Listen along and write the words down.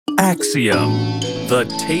Axiom, the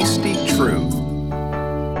tasty truth.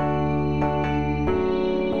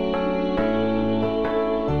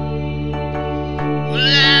 Well,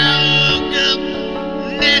 I woke up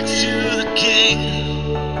next to the king.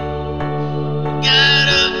 Got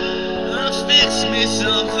up, fixed me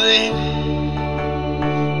something,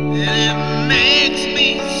 and it makes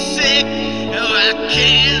me sick. No, I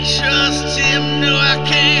can't trust him. No, I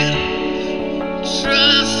can't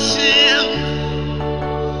trust him.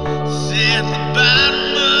 At the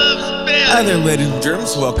bottom of the belly. Hi there, ladies and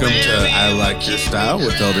germs. Welcome to I Like Your Style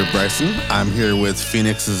with Elder Bryson. I'm here with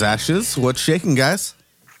Phoenix's Ashes. What's shaking, guys?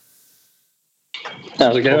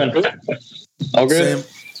 How's it going? All good.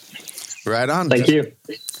 Same. Right on. Thank you.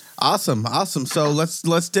 Awesome. So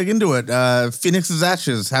let's dig into it. Phoenix's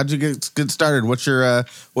Ashes. How'd you get started? What's your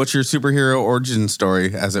superhero origin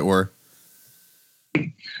story, as it were?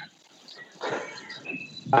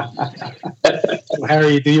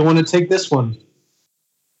 Harry, do you want to take this one?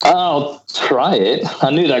 I'll try it. I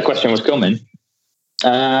knew that question was coming.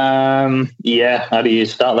 Yeah, how do you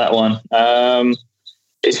start that one?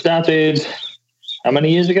 It started how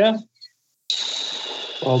many years ago?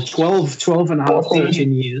 Well, 12 and a half,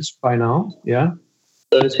 13 years by now, yeah.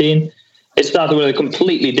 13. It started with a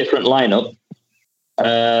completely different lineup.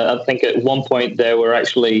 I think at one point there were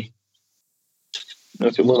actually,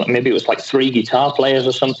 maybe it was like 3 guitar players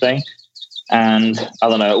or something. And I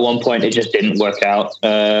don't know, at one point it just didn't work out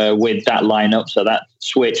with that lineup. So that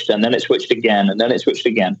switched, and then it switched again, and then it switched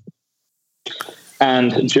again.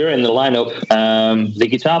 And during the lineup, the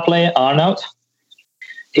guitar player, Arnoud,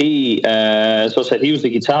 he was the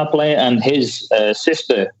guitar player, and his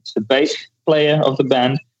sister is the bass player of the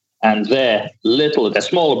band. And their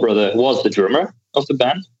smaller brother was the drummer of the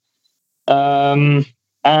band.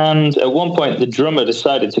 And at one point, the drummer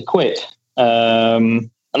decided to quit.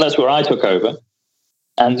 And that's where I took over.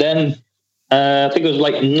 And then I think it was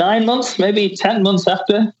like 9 months, maybe 10 months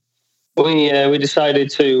after, we decided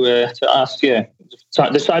to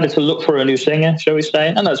decided to look for a new singer, shall we say?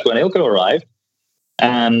 And that's when Ilko arrived.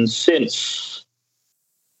 And since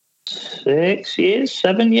 6 years,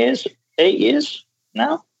 7 years, 8 years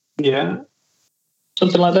now, yeah,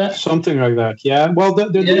 something like that. Yeah. Well,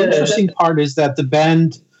 the interesting part is that the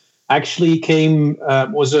band actually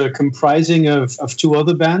was a comprising of 2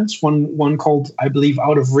 other bands. One called, I believe,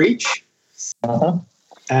 Out of Reach, and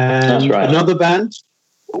That's right. Another band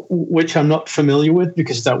which I'm not familiar with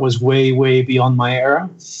because that was way beyond my era.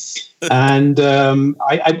 And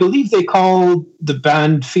I believe they called the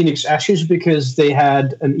band Phoenix Ashes because they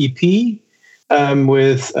had an EP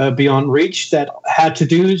with Beyond Reach that had to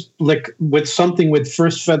do with something with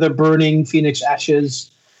First Feather Burning, Phoenix Ashes.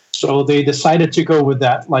 So they decided to go with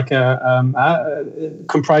that,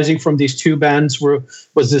 comprising from these 2 bands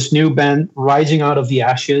was this new band rising out of the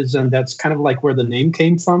ashes, and that's kind of like where the name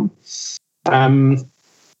came from. And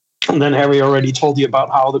then Harry already told you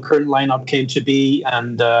about how the current lineup came to be,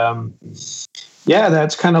 and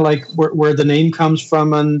that's kind of like where the name comes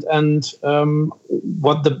from, and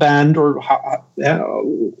what the band or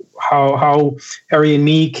how Harry and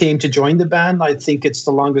me came to join the band. I think it's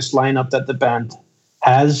the longest lineup that the band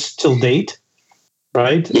has till date,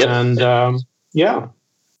 right? Yep. And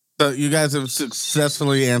So you guys have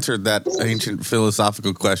successfully answered that ancient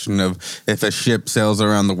philosophical question of if a ship sails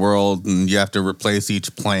around the world and you have to replace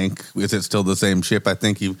each plank, is it still the same ship? I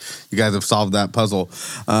think you guys have solved that puzzle.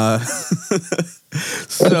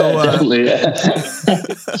 Definitely, yeah.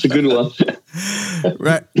 It's a good one.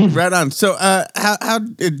 Right on. So how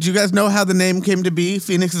did you guys know how the name came to be,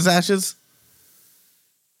 Phoenix's Ashes?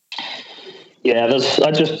 Yeah,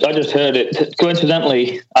 I just heard it.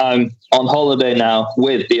 Coincidentally, I'm on holiday now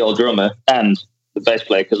with the old drummer and the bass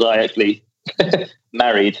player because I actually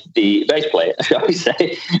married the bass player, shall we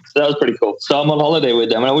say. So that was pretty cool. So I'm on holiday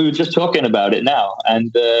with them, and we were just talking about it now.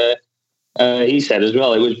 And he said as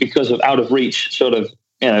well, it was because of Out of Reach, sort of,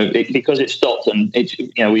 because it stopped, and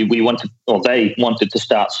we wanted, or they wanted to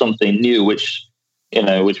start something new, which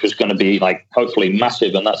was going to be like hopefully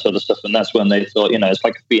massive and that sort of stuff. And that's when they thought, it's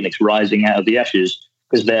like a phoenix rising out of the ashes,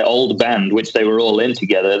 because their old band, which they were all in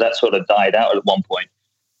together, that sort of died out at one point.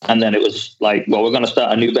 And then it was like, well, we're going to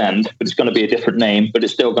start a new band, but it's going to be a different name, but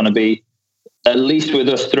it's still going to be at least with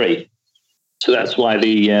us 3. So that's why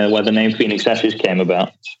the name Phoenix Ashes came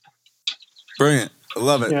about. Brilliant. I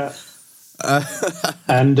love it. Yeah.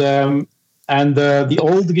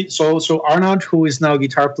 So Arnoud, who is now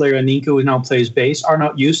guitar player, and Nico, who now plays bass.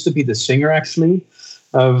 Arnoud used to be the singer, actually,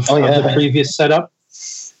 of the previous setup,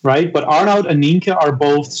 right? But Arnoud and Nienke are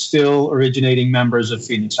both still originating members of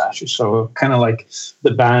Phoenix Ashes. So kind of like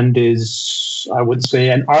the band is, I would say,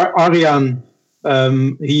 and Arian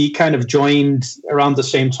he kind of joined around the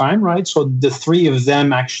same time, right? So the three of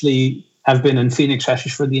them actually have been in Phoenix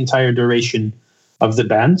Ashes for the entire duration of the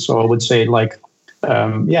band. So I would say so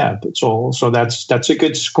that's a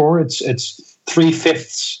good score. It's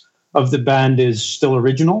 3/5 of the band is still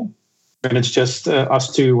original, and it's just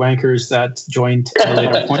us two wankers that joined at a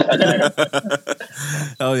later point.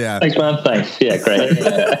 Oh yeah! Thanks, man. Thanks. Yeah, great.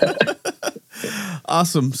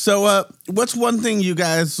 Awesome. So, what's one thing you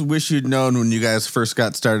guys wish you'd known when you guys first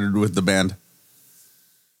got started with the band?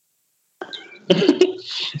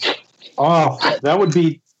 Oh, that would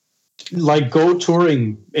be like go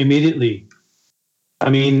touring immediately. I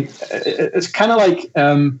mean, it's kind of like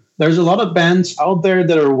there's a lot of bands out there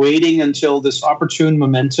that are waiting until this opportune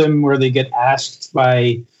momentum where they get asked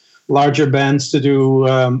by larger bands to do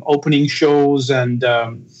opening shows and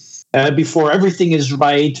before everything is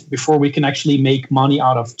right, before we can actually make money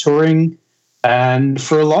out of touring. And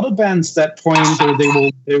for a lot of bands, that point, or they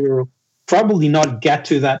will probably not get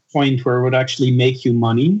to that point where it would actually make you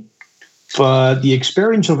money. But the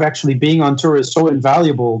experience of actually being on tour is so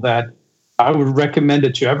invaluable that I would recommend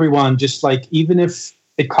it to everyone. Just like, even if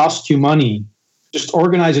it costs you money, just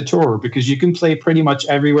organize a tour, because you can play pretty much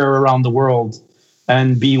everywhere around the world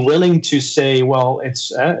and be willing to say, well,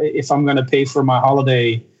 it's if I'm going to pay for my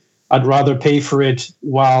holiday, I'd rather pay for it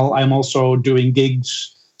while I'm also doing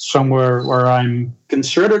gigs somewhere where I'm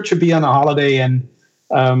considered to be on a holiday. And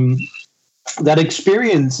that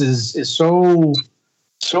experience is so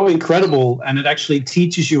incredible, and it actually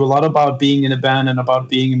teaches you a lot about being in a band and about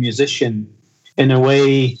being a musician in a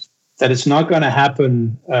way that it's not going to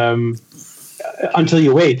happen until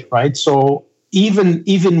you wait, right? So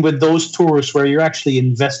even with those tours where you're actually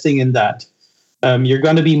investing in that, you're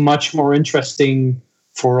going to be much more interesting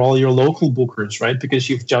for all your local bookers, right? Because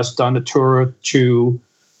you've just done a tour through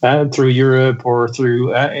Europe, or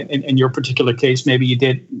through, in your particular case, maybe you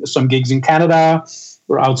did some gigs in Canada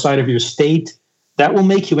or outside of your state. That will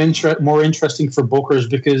make you more interesting for bookers,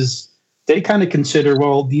 because they kind of consider,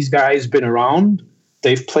 well, these guys been around,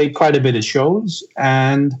 they've played quite a bit of shows,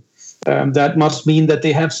 and that must mean that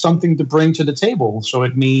they have something to bring to the table. So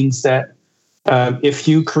it means that if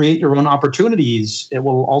you create your own opportunities, it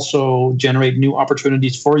will also generate new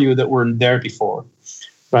opportunities for you that weren't there before,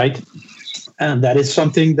 right? And that is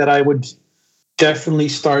something that I would definitely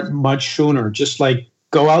start much sooner. Just like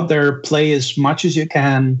go out there, play as much as you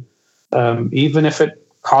can, even if it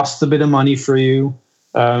costs a bit of money for you.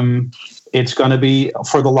 It's going to be,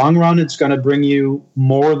 for the long run, it's going to bring you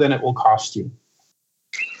more than it will cost you.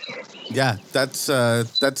 Yeah, that's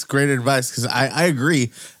great advice, because I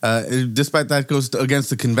agree. Despite that goes against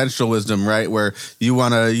the conventional wisdom, right? Where you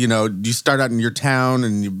want to, you start out in your town,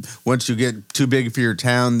 and once you get too big for your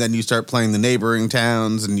town, then you start playing the neighboring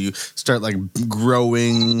towns, and you start like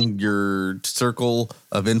growing your circle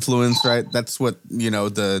of influence, right? That's what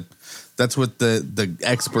the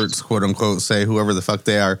experts, quote unquote, say, whoever the fuck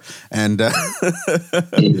they are, and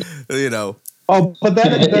Oh, but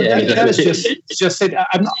that is just it.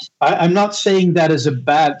 I'm not saying that is a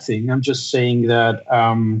bad thing. I'm just saying that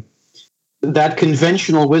that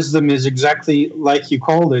conventional wisdom is exactly like you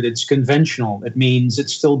called it. It's conventional. It means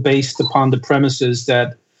it's still based upon the premises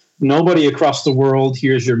that nobody across the world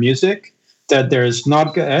hears your music. That there's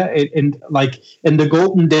not in the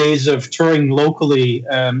golden days of touring locally,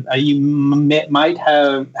 you might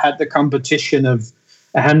have had the competition of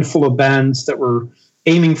a handful of bands that were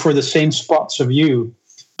aiming for the same spots of you.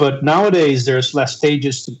 But nowadays there's less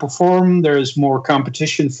stages to perform. There's more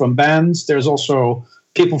competition from bands. There's also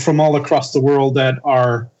people from all across the world that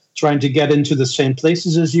are trying to get into the same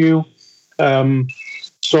places as you.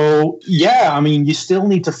 So yeah, I mean, you still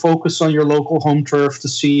need to focus on your local home turf to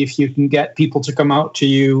see if you can get people to come out to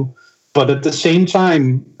you. But at the same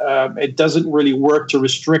time, it doesn't really work to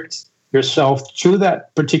restrict yourself to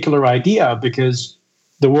that particular idea, because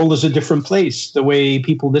the world is a different place. The way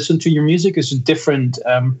people listen to your music is different.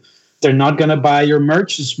 They're not going to buy your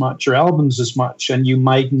merch as much, your albums as much, and you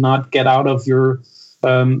might not get out of your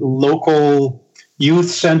local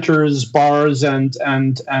youth centers, bars, and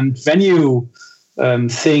venue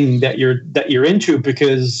thing that you're into,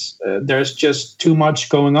 because there's just too much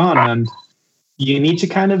going on, and you need to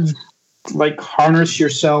kind of like harness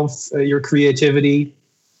yourself, your creativity,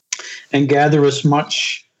 and gather as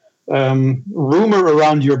much rumor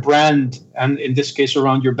around your brand, and in this case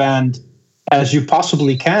around your band, as you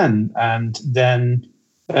possibly can. And then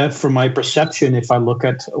from my perception, if I look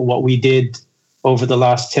at what we did over the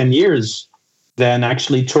last 10 years, then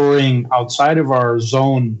actually touring outside of our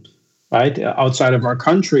zone, right, outside of our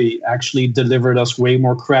country, actually delivered us way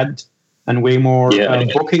more cred and way more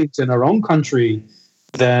bookings in our own country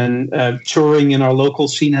touring in our local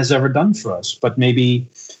scene has ever done for us. But maybe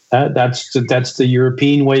that's the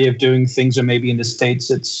European way of doing things, or maybe in the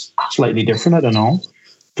States it's slightly different. I don't know,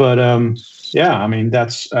 but yeah, I mean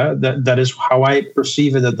that is how I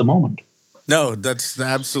perceive it at the moment. No, that's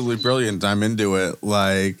absolutely brilliant. I'm into it.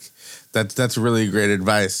 Like that's really great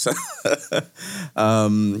advice.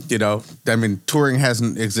 You know, I mean, touring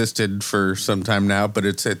hasn't existed for some time now, but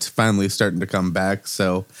it's finally starting to come back.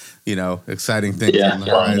 So, you know, exciting things on the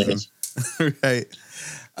horizon. Right.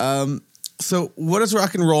 So what does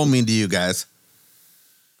rock and roll mean to you guys?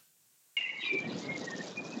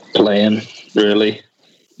 Playing, really.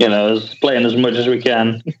 You know, playing as much as we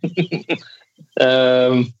can.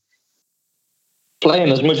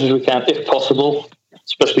 Playing as much as we can, if possible,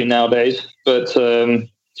 especially nowadays. But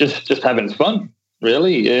just having fun,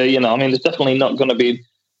 really. You know, I mean, there's definitely not going to be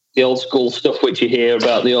the old school stuff which you hear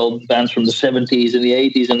about the old bands from the 70s and the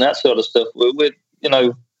 80s and that sort of stuff. We're you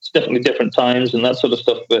know, it's definitely different times and that sort of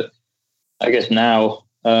stuff. But I guess now,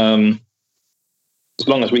 as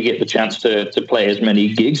long as we get the chance to play as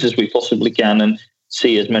many gigs as we possibly can and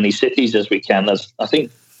see as many cities as we can, I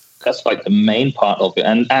think that's like the main part of it,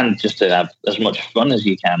 and just to have as much fun as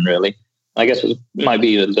you can, really. I guess it might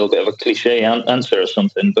be a little bit of a cliche answer or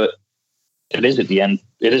something, but it is at the end.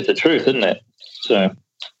 It is the truth, isn't it? So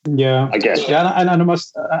yeah, I guess. Yeah, and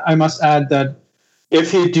I must add that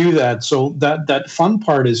if you do that, so that fun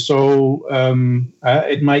part is so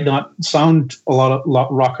it might not sound a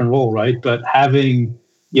lot rock and roll, right? But having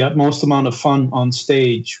the utmost amount of fun on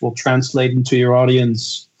stage will translate into your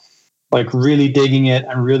audience, like really digging it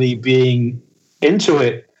and really being into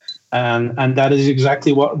it. And that is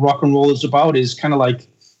exactly what rock and roll is about, is kind of like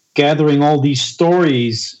gathering all these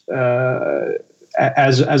stories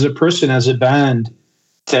as a person, as a band,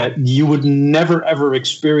 that you would never, ever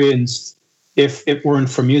experience if it weren't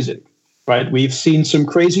for music, right? We've seen some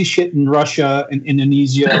crazy shit in Russia and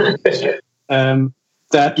Indonesia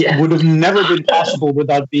that would have never been possible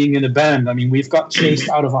without being in a band. I mean, we've got chased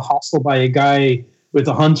out of a hostel by a guy with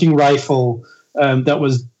a hunting rifle that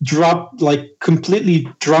was dropped, like completely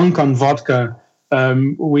drunk on vodka.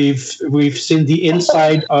 We've seen the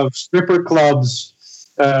inside of stripper clubs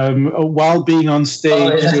while being on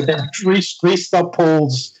stage with greased up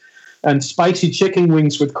poles and spicy chicken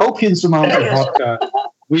wings with copious amounts of vodka.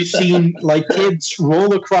 We've seen like kids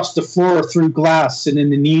roll across the floor through glass in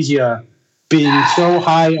Indonesia, being so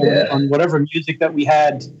high on whatever music that we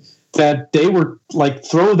had that they were like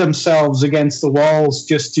throw themselves against the walls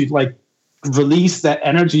just to like release that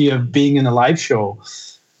energy of being in a live show.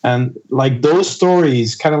 And like those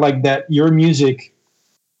stories, kind of like that, your music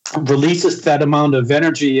releases that amount of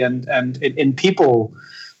energy and in people,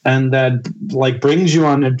 and that like brings you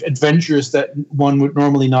on adventures that one would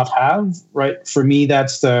normally not have, right? For me,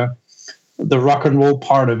 that's the rock and roll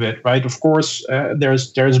part of it, right? Of course,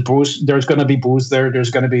 there's booze. There's going to be booze there. There's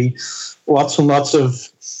going to be lots and lots of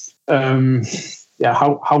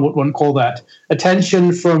how would one call that?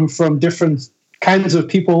 Attention from different kinds of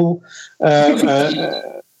people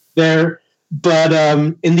there. But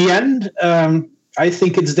in the end, I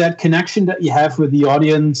think it's that connection that you have with the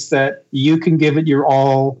audience, that you can give it your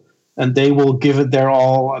all and they will give it their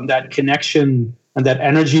all, and that connection and that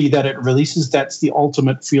energy that it releases, that's the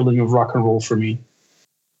ultimate feeling of rock and roll for me.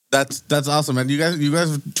 That's awesome, man. You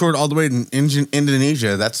guys toured all the way in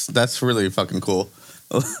Indonesia. That's really fucking cool.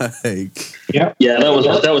 Like, yeah,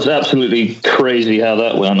 that was absolutely crazy how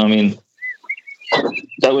that went. I mean,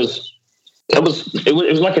 it was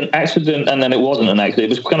like an accident, and then it wasn't an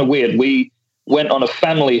accident. It was kind of weird. We went on a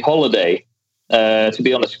family holiday. To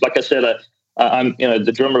be honest, like I said, I'm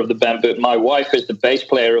the drummer of the band, but my wife is the bass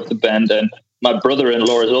player of the band, and my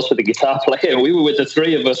brother-in-law is also the guitar player. We were with the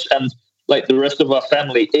three of us and like the rest of our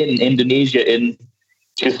family in Indonesia in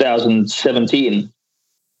 2017.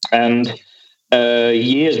 And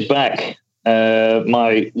years back,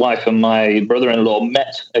 my wife and my brother-in-law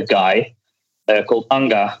met a guy called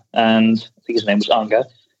Angga, and I think his name was Angga.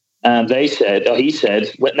 And he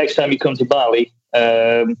said, well, next time you come to Bali,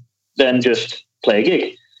 then just play a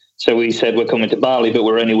gig. So we said, we're coming to Bali, but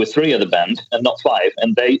we're only with three of the band and not five.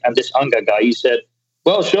 And this Angga guy, he said,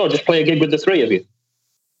 well, sure, just play a gig with the three of you.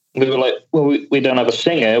 We were like, well, we don't have a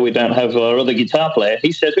singer. We don't have our other guitar player.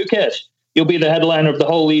 He said, who cares? You'll be the headliner of the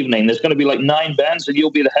whole evening. There's going to be like 9 bands and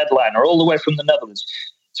you'll be the headliner all the way from the Netherlands.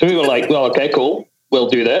 So we were like, well, okay, cool. We'll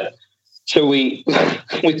do that. So we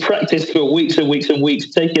practiced for weeks and weeks and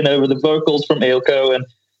weeks, taking over the vocals from Eelco and,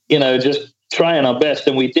 just trying our best.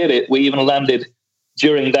 And we did it. We even landed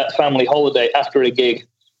during that family holiday after a gig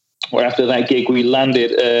where after that gig, we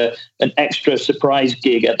landed an extra surprise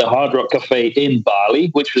gig at the Hard Rock Cafe in Bali,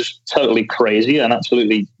 which was totally crazy and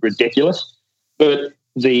absolutely ridiculous. But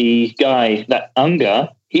the guy, that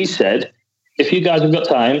Anga, he said, if you guys have got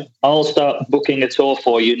time, I'll start booking a tour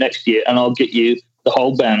for you next year, and I'll get you the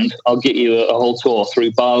whole band. I'll get you a whole tour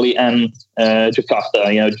through Bali and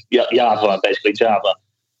Jakarta, Java, basically Java.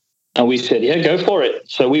 And we said, yeah, go for it.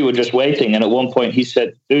 So we were just waiting. And at one point he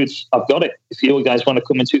said, dudes, I've got it. If you guys want to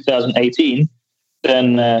come in 2018,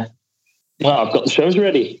 then, I've got the shows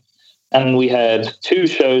ready. And we had 2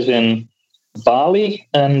 shows in Bali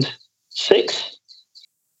and 7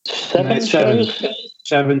 shows.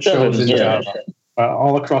 7 shows in yeah. Java,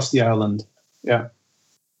 all across the island. Yeah.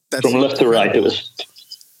 From left to right. It was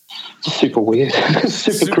super weird,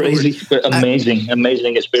 super crazy, but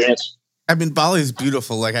amazing experience. I mean, Bali's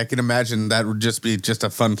beautiful. Like, I can imagine that would just be just a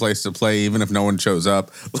fun place to play, even if no one shows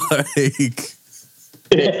up. Like,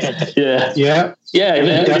 yeah,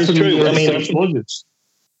 it's true. I mean,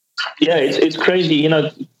 yeah, it's crazy. You know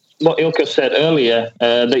what Ilko said earlier,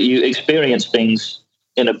 that you experience things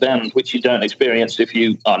in a band which you don't experience if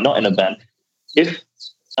you are not in a band. It's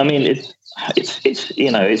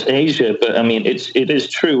Asia, but I mean, it is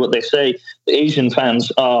true what they say. The Asian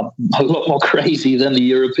fans are a lot more crazy than the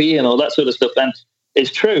European, all that sort of stuff. And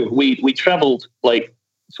it's true. We traveled like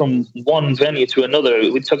from one venue to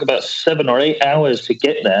another. We took about 7 or 8 hours to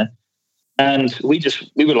get there. And we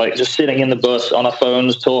were like just sitting in the bus on our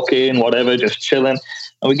phones, talking, whatever, just chilling.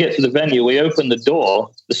 And we get to the venue, we open the door,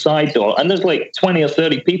 the side door, and there's like 20 or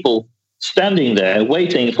 30 people standing there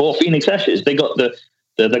waiting for Phoenix Ashes. They got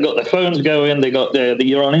they got their phones going. They got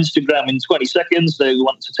you're on Instagram in 20 seconds. They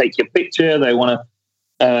want to take your picture. They want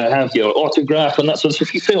to have your autograph and that sort of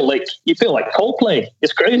stuff. You feel like Coldplay.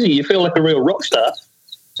 It's crazy. You feel like a real rock star,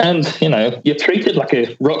 and you're treated like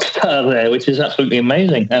a rock star there, which is absolutely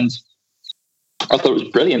amazing. And I thought it was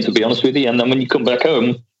brilliant, to be honest with you. And then when you come back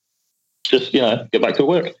home, just get back to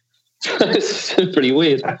work. It's pretty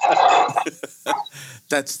weird.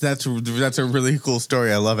 That's a really cool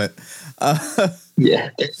story. I love it. Yeah.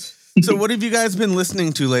 So what have you guys been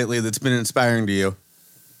listening to lately that's been inspiring to you?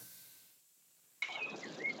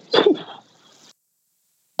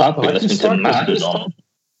 I've been listening to Mastodon.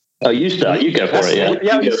 Oh, you start. You go for it, yeah.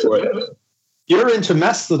 Yeah, you go for it. You're into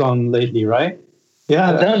Mastodon lately, right?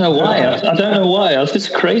 Yeah. I don't know why. I don't know why. It's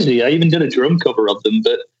crazy. I even did a drum cover of them,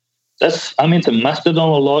 but I'm into Mastodon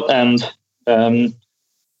a lot, and the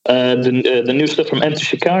new stuff from Enter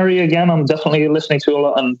Shikari again. I'm definitely listening to a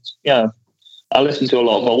lot, and I listen to a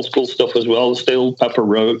lot of old school stuff as well. Still Papa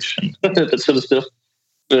Roach and that sort of stuff.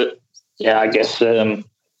 But yeah, I guess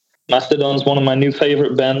Mastodon's one of my new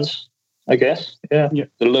favorite bands. I guess, yeah.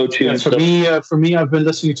 The low tune stuff. For me, I've been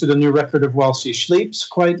listening to the new record of While She Sleeps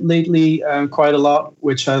quite lately, quite a lot,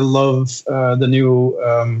 which I love. The new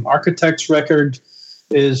Architects record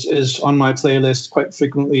is on my playlist quite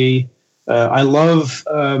frequently. I love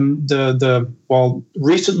the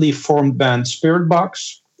recently formed band Spirit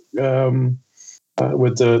Box,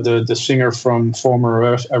 with the singer from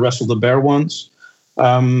former I Wrestled the Bear Once.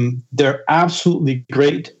 They're absolutely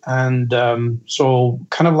great, and so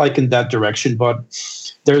kind of like in that direction. But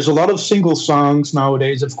there's a lot of single songs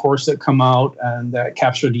nowadays, of course, that come out and that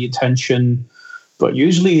capture the attention. But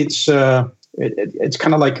usually it's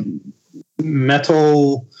kind of like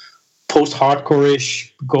metal,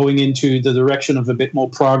 post-hardcore-ish, going into the direction of a bit more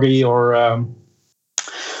proggy or a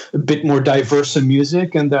bit more diverse in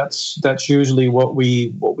music, and that's usually what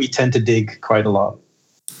we tend to dig quite a lot.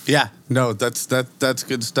 Yeah, no, that's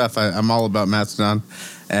good stuff. I'm all about Mastodon,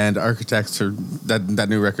 and Architects are that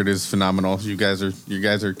new record is phenomenal. You guys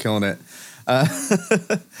are killing it.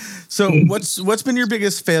 So what's been your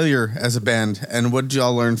biggest failure as a band, and what did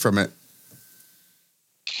y'all learn from it?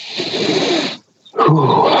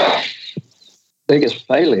 Biggest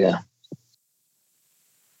failure.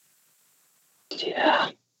 Yeah.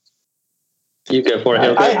 You go for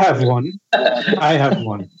it. I have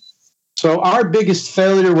one. So our biggest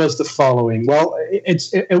failure was the following. Well,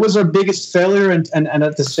 it was our biggest failure, and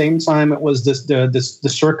at the same time, it was the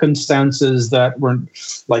circumstances that were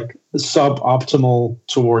like suboptimal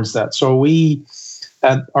towards that. So we,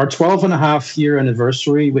 at our 12.5-year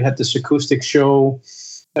anniversary, we had this acoustic show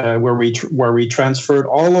where we transferred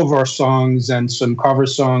all of our songs and some cover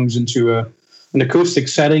songs into an acoustic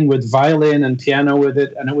setting with violin and piano with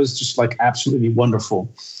it, and it was just like absolutely wonderful.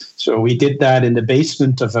 So we did that in the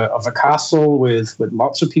basement of a castle with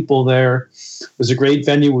lots of people there. It was a great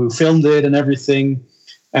venue. We filmed it and everything,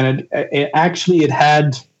 and it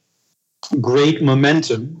had great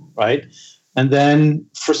momentum, right? And then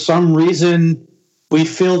for some reason, we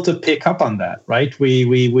failed to pick up on that, right?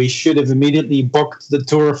 We should have immediately booked the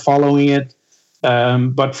tour following it.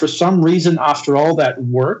 But for some reason, after all that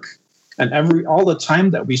work and all the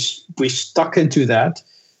time that we stuck into that,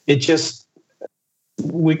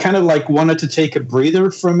 we kind of like wanted to take a breather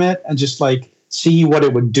from it and just like see what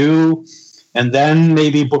it would do, and then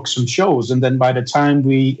maybe book some shows. And then by the time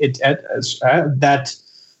that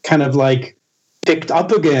kind of like picked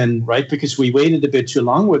up again, right? Because we waited a bit too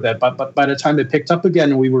long with that. But by the time it picked up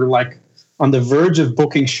again, we were like on the verge of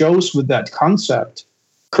booking shows with that concept.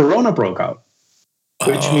 Corona broke out,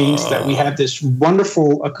 which means that we had this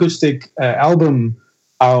wonderful acoustic album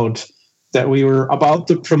out that we were about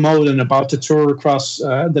to promote and about to tour across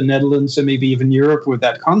the Netherlands and maybe even Europe with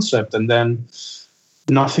that concept. And then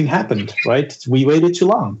nothing happened, right? We waited too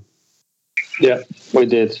long. Yeah, we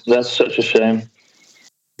did. That's such a shame.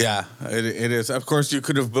 Yeah, it is. Of course, you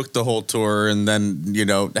could have booked the whole tour and then,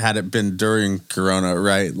 had it been during Corona,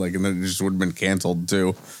 right? Like, and then it just would have been canceled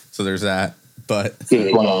too. So there's that. But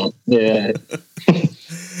well, yeah.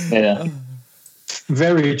 Yeah.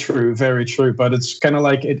 Very true, very true. But it's kind of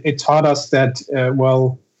like it taught us that,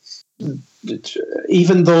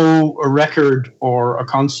 even though a record or a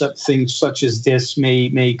concept thing such as this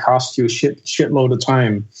may cost you a shitload of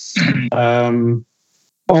time,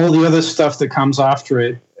 all the other stuff that comes after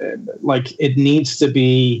it, like it needs to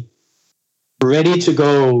be ready to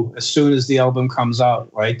go as soon as the album comes out,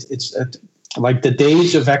 right? It's like the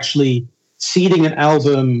days of actually seeding an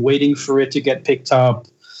album, waiting for it to get picked up,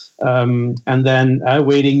 and then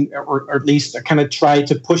waiting, or at least kind of try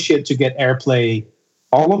to push it to get airplay.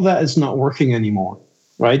 All of that is not working anymore,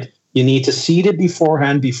 right? You need to seed it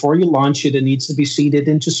beforehand. Before you launch it, it needs to be seeded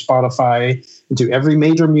into Spotify, into every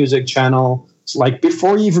major music channel. It's like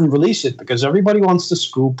before you even release it, because everybody wants to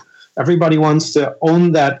scoop. Everybody wants to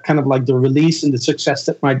own that kind of like the release and the success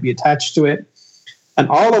that might be attached to it. And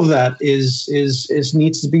all of that is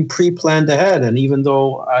needs to be pre-planned ahead. And even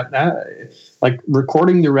though like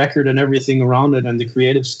recording the record and everything around it and the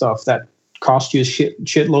creative stuff, that cost you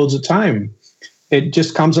shitloads of time. It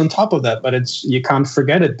just comes on top of that, but you can't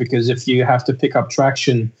forget it, because if you have to pick up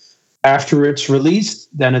traction after it's released,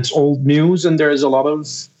 then it's old news, and there's a lot of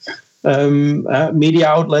media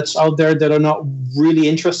outlets out there that are not really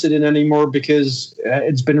interested in anymore because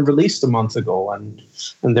it's been released a month ago, and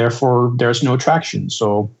therefore there's no traction.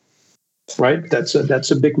 So, right, that's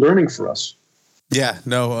a big learning for us. Yeah,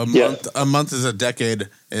 no, a month is a decade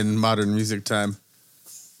in modern music time.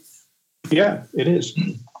 Yeah, it is.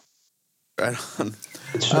 Right on.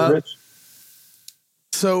 It's so rich.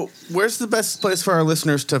 So, where's the best place for our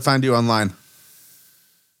listeners to find you online?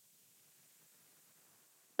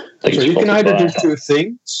 So you can either do two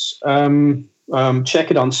things.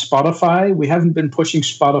 Check it on Spotify. We haven't been pushing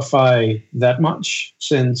Spotify that much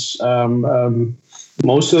since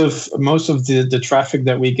most of the traffic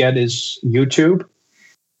that we get is YouTube.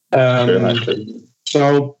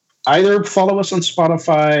 So either follow us on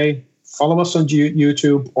Spotify, follow us on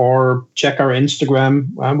YouTube, or check our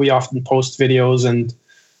Instagram. We often post videos and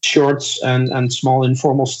shorts and small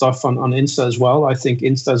informal stuff on Insta as well. I think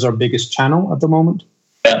Insta is our biggest channel at the moment.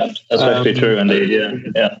 Yeah, that's actually true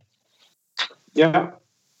indeed. Yeah.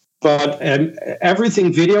 But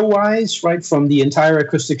everything video-wise, right, from the entire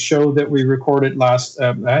acoustic show that we recorded last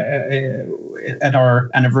at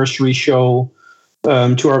our anniversary show,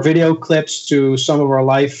 to our video clips, to some of our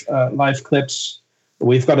live clips.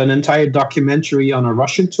 We've got an entire documentary on a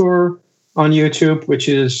Russian tour on YouTube, which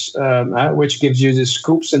gives you the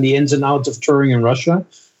scoops and the ins and outs of touring in Russia,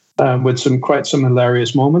 with quite some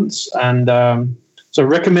hilarious moments. And so I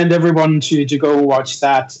recommend everyone to go watch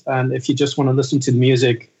that. And if you just want to listen to the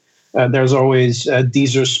music, there's always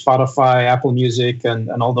Deezer, Spotify, Apple Music, and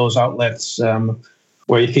all those outlets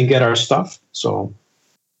where you can get our stuff. So,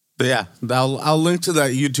 but yeah, I'll link to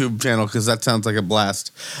that YouTube channel because that sounds like a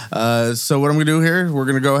blast. So what I'm going to do here, we're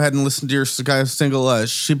going to go ahead and listen to your single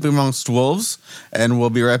Sheep Amongst Wolves, and we'll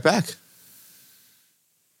be right back.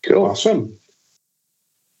 Cool. Awesome.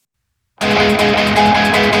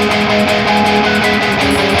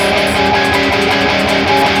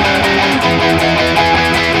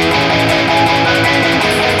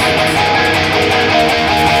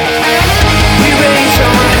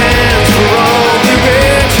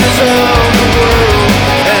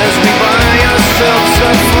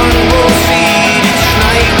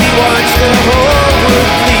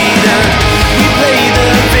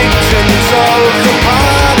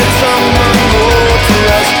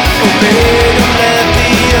 Let the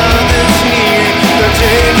others near, they're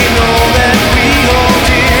taking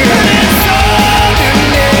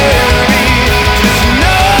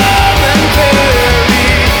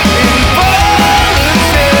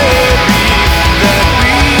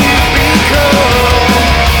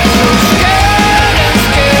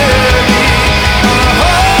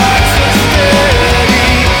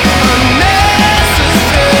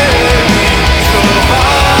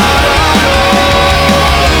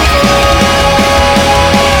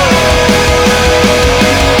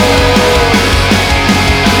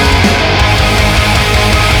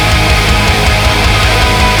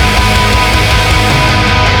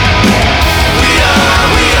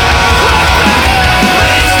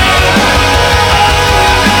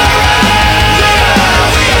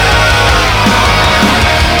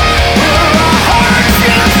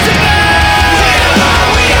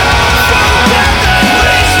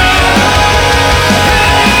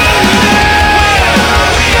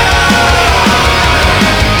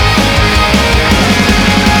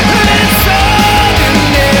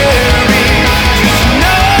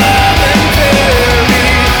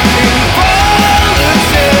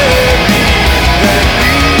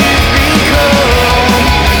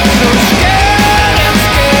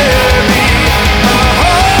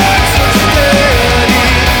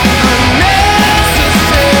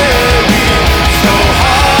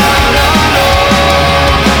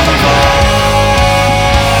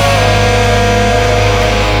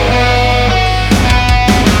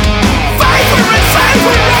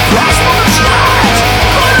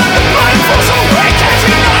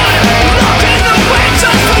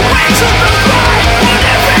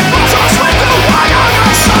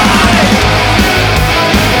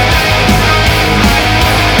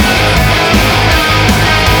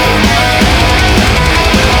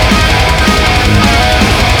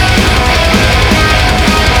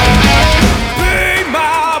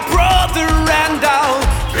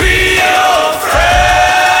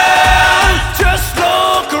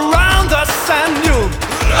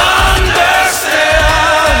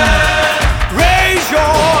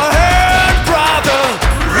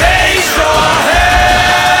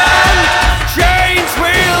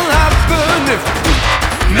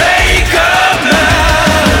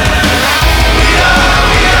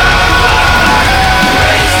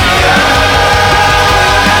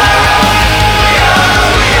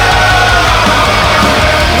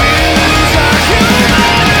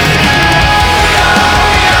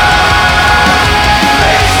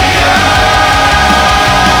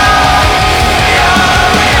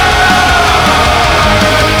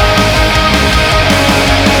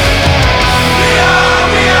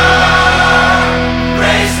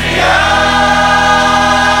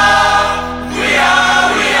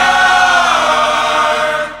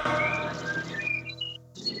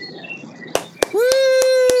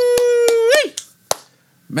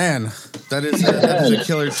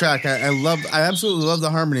killer track. I absolutely love the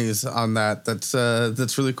harmonies on that.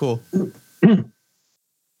 That's really cool.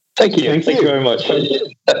 Thank you very much.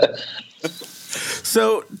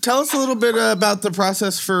 So tell us a little bit about the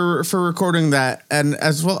process for recording that, and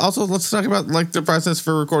as well, also let's talk about like the process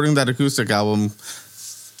for recording that acoustic album.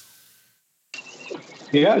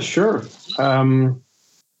 Yeah, sure.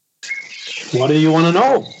 What do you want to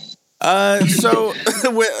know? So,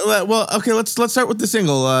 well, okay, let's start with the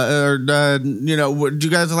single. Do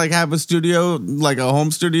you guys like have a studio, like a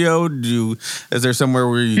home studio? Is there somewhere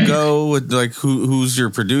where you go? Like, who's your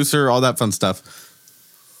producer? All that fun stuff.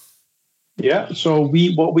 Yeah, so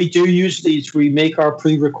what we do usually is we make our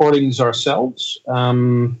pre-recordings ourselves.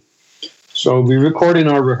 So we record in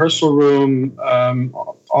our rehearsal room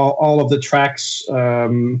all of the tracks,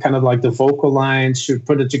 kind of like the vocal lines. We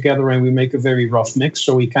put it together and we make a very rough mix,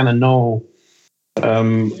 so we kind of know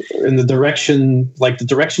in the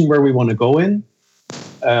direction where we want to go in.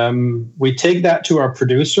 We take that to our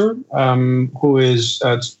producer, who is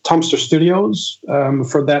Tomster Studios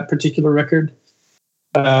for that particular record.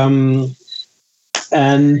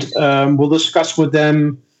 And we'll discuss with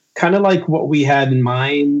them kind of like what we had in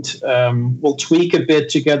mind. We'll tweak a bit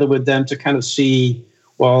together with them to kind of see,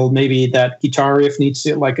 well, maybe that guitar riff needs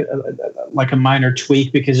to like a minor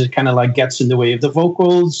tweak because it kind of like gets in the way of the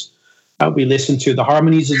vocals. We listen to the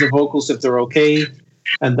harmonies of the vocals if they're okay,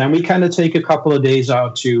 and then we kind of take a couple of days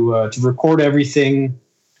out to record everything,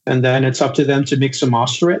 and then it's up to them to mix and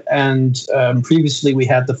master it. And previously we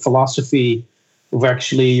had the philosophy of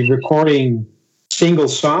actually recording single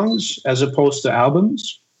songs as opposed to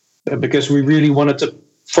albums, because we really wanted to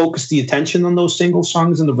focus the attention on those single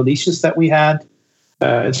songs and the releases that we had.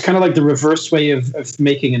 It's kind of like the reverse way of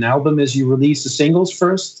making an album is you release the singles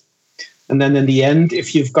first, and then in the end,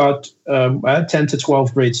 if you've got 10 to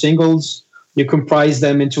 12 great singles, you comprise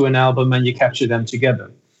them into an album and you capture them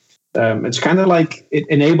together. It's kind of like it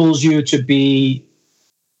enables you to be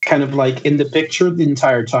kind of like in the picture the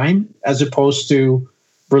entire time, as opposed to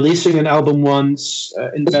releasing an album once,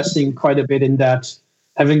 investing quite a bit in that,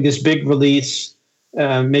 having this big release,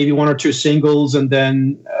 maybe one or two singles, and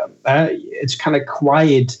then it's kind of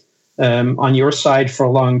quiet on your side for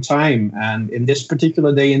a long time. And in this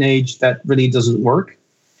particular day and age, that really doesn't work.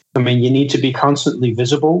 I mean, you need to be constantly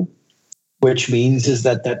visible, which means is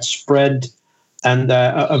that spread and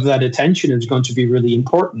of that attention is going to be really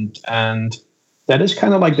important. And that is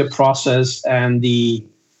kind of like the process and the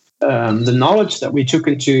knowledge that we took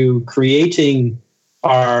into creating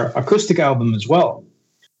our acoustic album as well,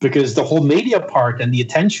 because the whole media part and the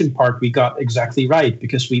attention part we got exactly right,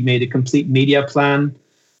 because we made a complete media plan,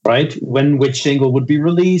 right? When which single would be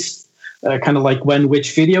released, kind of like when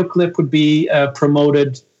which video clip would be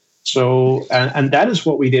promoted. So, and that is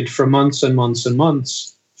what we did for months and months and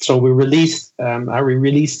months. So we released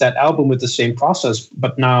that album with the same process,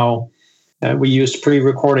 but now we used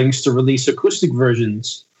pre-recordings to release acoustic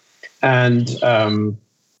versions. And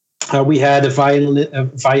we had a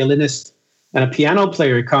violinist and a piano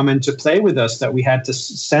player come in to play with us that we had to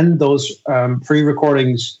send those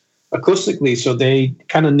pre-recordings acoustically, so they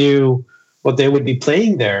kind of knew what they would be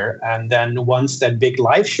playing there. And then once that big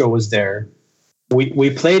live show was there, we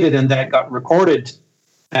played it and that got recorded.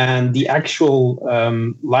 And the actual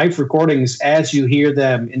live recordings, as you hear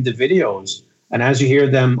them in the videos and as you hear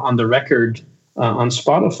them on the record on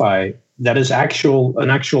Spotify, that is an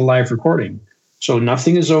actual live recording. So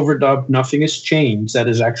nothing is overdubbed, nothing is changed. That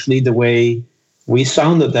is actually the way we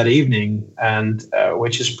sounded that evening, and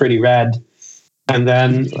which is pretty rad. And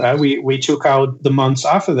then we took out the months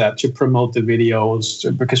after that to promote the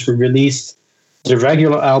videos, because we released the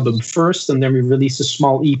regular album first, and then we released a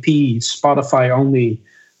small EP, Spotify only,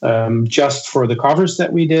 just for the covers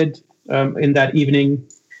that we did in that evening.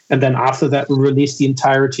 And then after that, we released the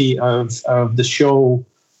entirety of the show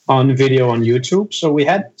on video on YouTube. So we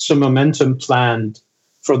had some momentum planned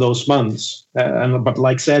for those months. But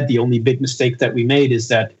like I said, the only big mistake that we made is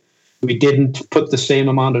that we didn't put the same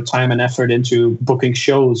amount of time and effort into booking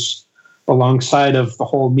shows alongside of the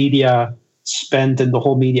whole media spend and the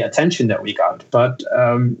whole media attention that we got. But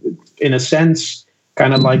in a sense,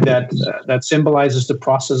 kind of like that symbolizes the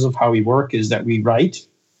process of how we work, is that we write,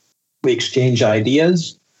 we exchange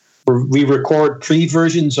ideas, we record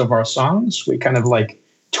pre-versions of our songs, we kind of like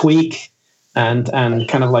tweak and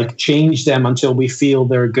kind of like change them until we feel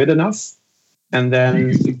they're good enough. And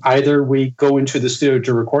then either we go into the studio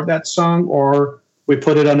to record that song, or we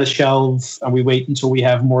put it on a shelf and we wait until we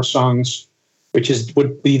have more songs, which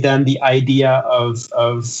would be then the idea of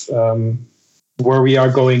where we are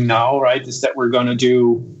going now, right? Is that we're going to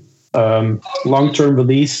do long-term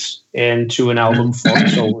release into an album form.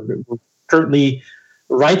 So we're currently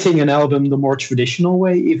writing an album the more traditional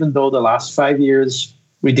way, even though the last 5 years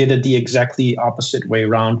we did it the exactly opposite way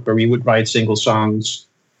around, where we would write single songs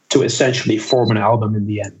to essentially form an album in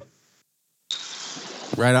the end.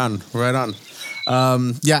 Right on.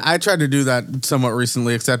 Yeah, I tried to do that somewhat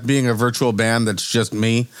recently, except being a virtual band that's just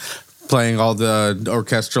me playing all the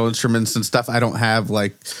orchestral instruments and stuff. I don't have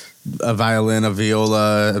like a violin, a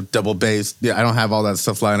viola, a double bass. Yeah, I don't have all that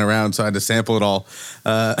stuff lying around, so I had to sample it all.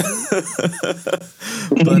 But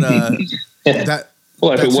that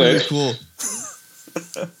well, if that's it really works. cool.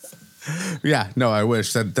 Yeah, no, I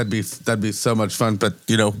wish that'd be so much fun. But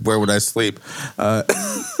where would I sleep?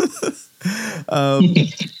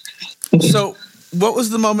 So, what was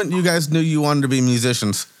the moment you guys knew you wanted to be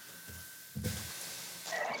musicians?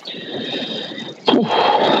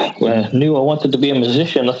 Well, I knew I wanted to be a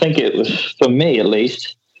musician. I think it was, for me at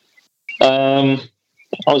least, I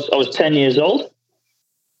was 10 years old,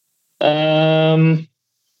 and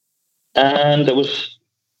it was.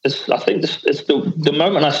 I think it's the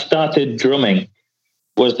moment I started drumming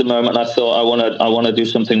was the moment I thought I want to do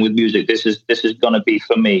something with music. This is going to be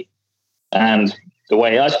for me. And the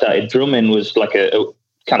way I started drumming was like a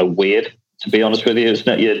kind of weird, to be honest with you. It's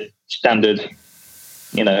not your standard,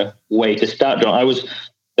 way to start drumming.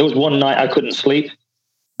 There was one night I couldn't sleep,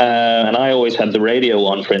 and I always had the radio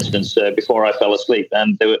on, for instance, before I fell asleep.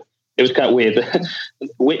 And it was kind of weird.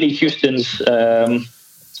 Whitney Houston's,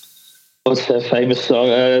 what's her famous song?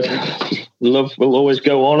 Love Will Always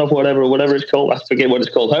Go On, or whatever it's called. I forget what it's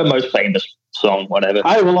called. Her most famous song, whatever.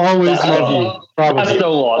 I Will Always Love You. Probably. That's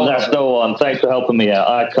the one. Thanks for helping me out.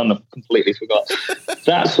 I kind of completely forgot.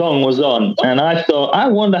 That song was on, and I thought, I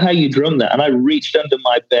wonder how you drum that. And I reached under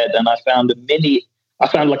my bed, and I found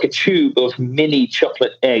like a tube of mini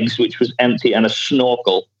chocolate eggs, which was empty, and a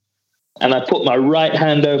snorkel. And I put my right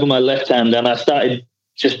hand over my left hand, and I started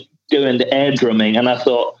just doing the air drumming. And I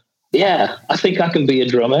thought, yeah, I think I can be a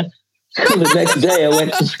drummer. The next day I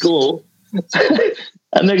went to school.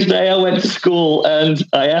 And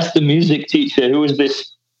I asked the music teacher, who was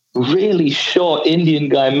this really short Indian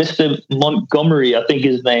guy, Mr. Montgomery, I think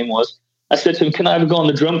his name was. I said to him, can I ever go on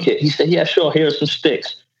the drum kit? He said, yeah, sure, here are some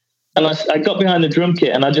sticks. And I got behind the drum kit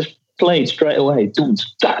and I just played straight away. Doom,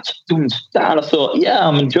 stat, doom, stat. And I thought, yeah,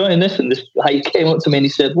 I'm enjoying this. And this guy came up to me and he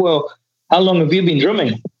said, well, how long have you been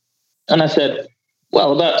drumming? And I said,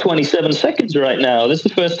 well, about 27 seconds right now. This is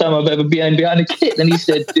the first time I've ever been behind a kit. And he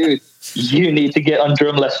said, dude, you need to get on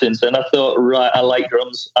drum lessons. And I thought, right, I like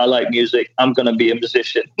drums. I like music. I'm going to be a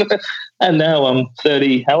musician. And now I'm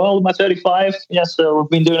 30. How old am I? 35? Yeah, so I've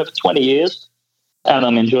been doing it for 20 years. And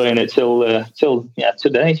I'm enjoying it till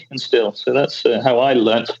today and still. So that's how I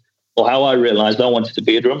learned, or how I realized I wanted to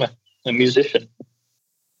be a drummer, a musician.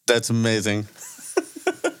 That's amazing.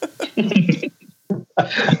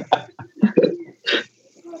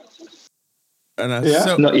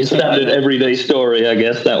 So, not your standard everyday story, I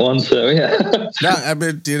guess, that one. So yeah. No, I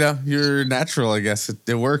mean, you're natural. I guess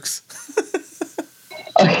it works.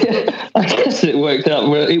 I guess it worked out.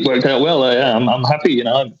 It worked out well. I'm happy.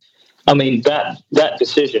 I mean, that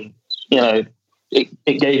decision, it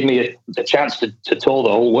gave me the chance to tour the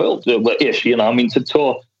whole world, ish. I mean, to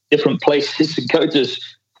tour different places, to go to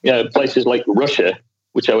places like Russia,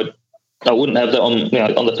 which I wouldn't have that on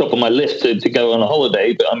the top of my list to go on a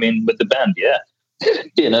holiday. But I mean, with the band, yeah,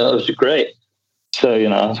 it was great. So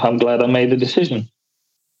I'm glad I made the decision.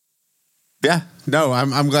 Yeah, no,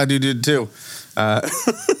 I'm glad you did too.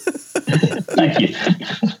 Thank you.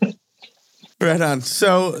 Right on.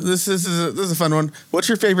 So this is a fun one. What's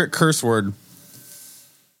your favorite curse word?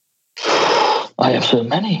 I have so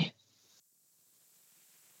many.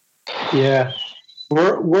 Yeah, we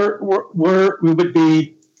would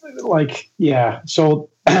be like, yeah.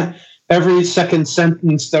 So every second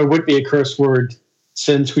sentence there would be a curse word,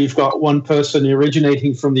 since we've got one person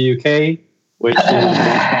originating from the UK, which is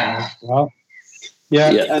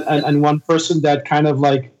and one person that kind of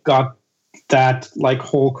like got that like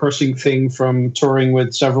whole cursing thing from touring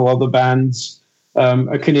with several other bands.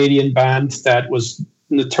 A Canadian band that was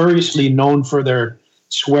notoriously known for their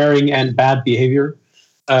swearing and bad behavior.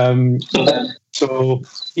 But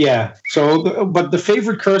the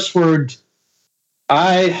favorite curse word,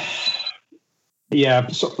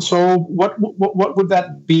 So what would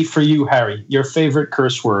that be for you, Harry? Your favorite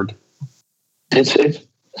curse word?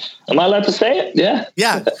 Am I allowed to say it? Yeah.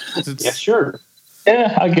 Yeah. Yeah, sure.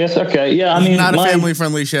 Yeah, I guess. Okay. Yeah, I mean, not a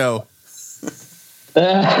family-friendly show.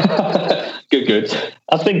 Good.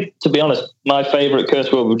 I think, to be honest, my favorite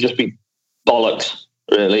curse word would just be bollocks,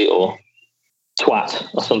 really, or twat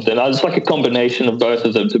or something. It's like a combination of both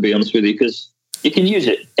of them, to be honest with you, because you can use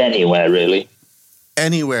it anywhere, really.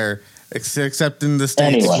 Anywhere. Except in the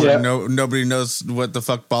States, Anyway. where nobody knows what the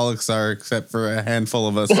fuck bollocks are, except for a handful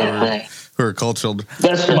of us who are cultured.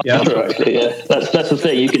 That's true. Yeah. That's the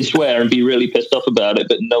thing. You can swear and be really pissed off about it,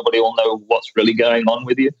 but nobody will know what's really going on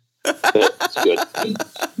with you. But it's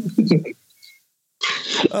good.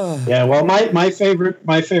 Yeah, well, my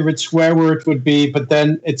favorite swear word would be, but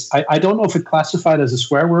then I don't know if it classified as a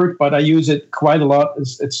swear word, but I use it quite a lot.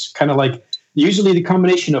 It's kind of like usually the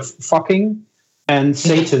combination of fucking and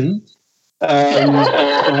Satan.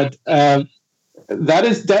 That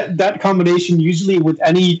combination usually with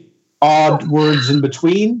any odd words in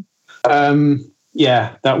between.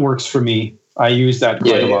 That works for me. I use that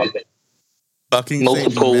quite a lot. Fucking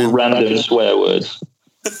multiple Satan, random swear words.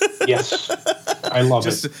 Yes, I love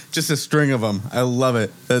it. Just a string of them. I love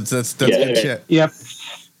it. That's good shit. Yep.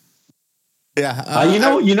 Yeah.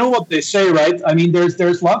 You know what they say, right? I mean,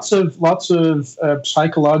 there's lots of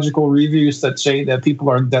psychological reviews that say that people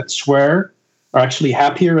that swear are actually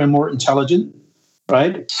happier and more intelligent,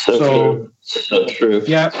 right? So true.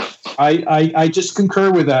 Yeah, I just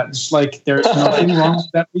concur with that. It's like there's nothing wrong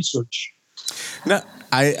with that research. No,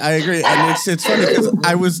 I agree, and it's funny because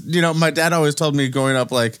I was, my dad always told me growing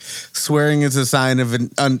up, like, swearing is a sign of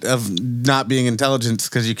not being intelligent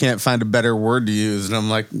because you can't find a better word to use, and I'm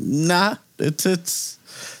like, nah, that's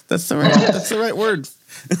the right word.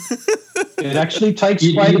 It actually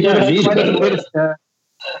takes quite a bit of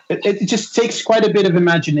it just takes quite a bit of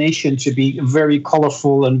imagination to be very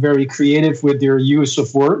colorful and very creative with your use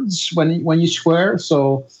of words when you swear.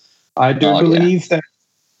 So I do believe that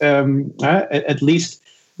at least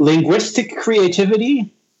linguistic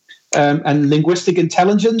creativity and linguistic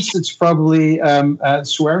intelligence, it's probably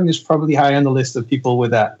swearing is probably high on the list of people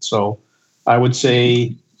with that. So I would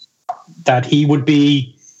say that he would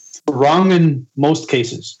be wrong in most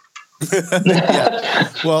cases. Yeah.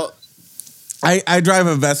 Well, I drive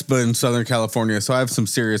a Vespa in Southern California, so I have some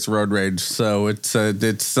serious road rage. So it's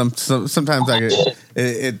sometimes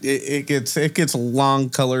it gets long,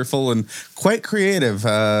 colorful, and quite creative.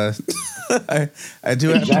 I do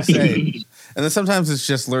have to say, and then sometimes it's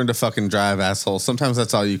just learn to fucking drive, asshole. Sometimes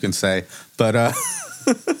that's all you can say. But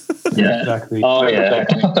yeah, exactly. Oh yeah.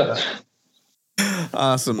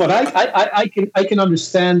 Awesome. But I can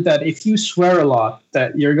understand that if you swear a lot,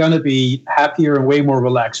 that you're going to be happier and way more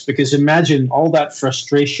relaxed. Because imagine all that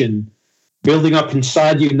frustration building up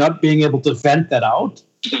inside you, not being able to vent that out,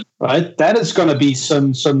 right? That is going to be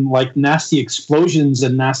some like nasty explosions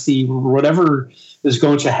and nasty whatever is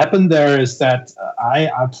going to happen there. Is that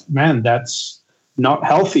that's not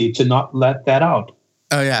healthy to not let that out.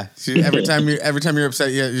 Oh yeah! Every time you're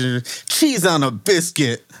upset, you're cheese on a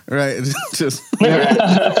biscuit, right? Just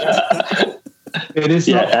it is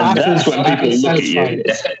not. And that's when people look at you.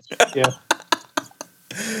 Yeah.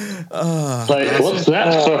 What's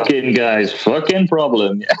that fucking guy's fucking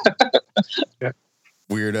problem? Yeah.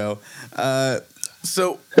 Weirdo.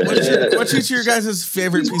 So, what's your guys'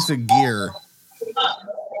 favorite piece of gear?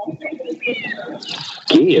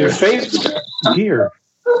 Your favorite gear.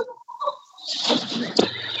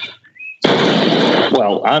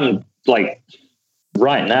 Well, I'm like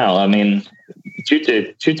right now. I mean, due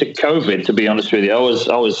to COVID, to be honest with you, I was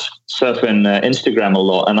surfing Instagram a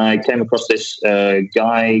lot, and I came across this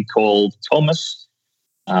guy called Thomas.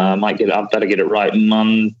 I better get it right.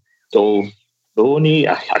 Mandoloni.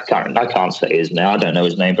 I can't say his name. I don't know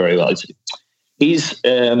his name very well. He's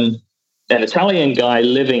an Italian guy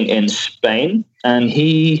living in Spain, and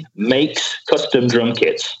he makes custom drum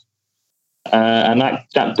kits. And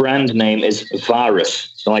that brand name is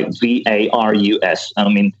Varus, so like Varus.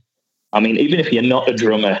 And I mean, even if you're not a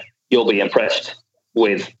drummer, you'll be impressed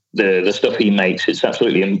with the stuff he makes. It's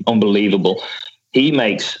absolutely unbelievable. He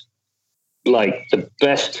makes like the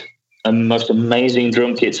best and most amazing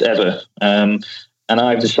drum kits ever. And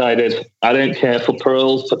I've decided I don't care for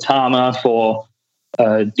Pearl, for Tama, for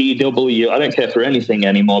DW. I don't care for anything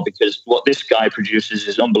anymore, because what this guy produces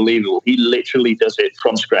is unbelievable. He literally does it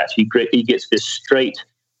from scratch. He gets this straight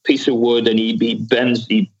piece of wood, and he bends,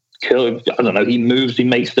 he curves, I don't know, he moves, he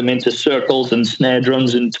makes them into circles and snare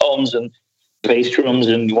drums and toms and bass drums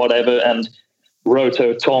and whatever, and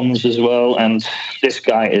roto toms as well. And this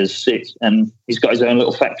guy is sick, and he's got his own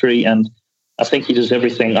little factory, and I think he does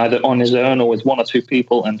everything either on his own or with one or two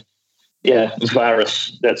people. And yeah,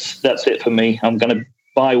 Varus, that's it for me. I'm going to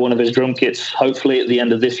buy one of his drum kits, hopefully at the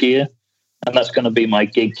end of this year, and that's going to be my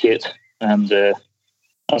gig kit. And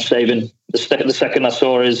I'm saving. The second I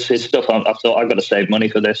saw his stuff, I thought, I've got to save money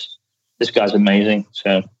for this. This guy's amazing.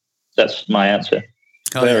 So that's my answer.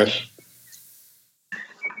 Varus.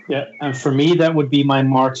 Yeah, and for me, that would be my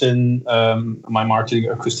Martin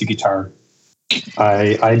acoustic guitar.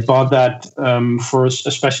 I bought that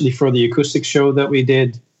especially for the acoustic show that we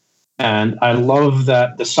did, and I love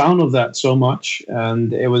the sound of that so much.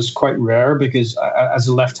 And it was quite rare because as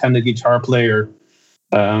a left-handed guitar player,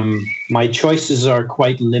 my choices are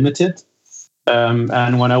quite limited.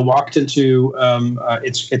 And when I walked into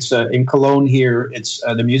it's in Cologne here, it's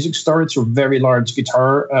the music store. It's a very large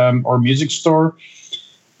guitar or music store.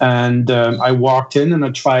 And I walked in and I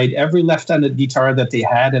tried every left-handed guitar that they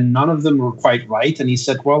had, and none of them were quite right. And he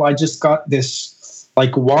said, well, I just got this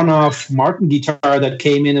like one-off Martin guitar that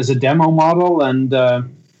came in as a demo model, and it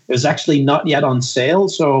was actually not yet on sale.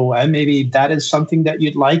 So maybe that is something that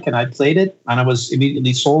you'd like. And I played it and I was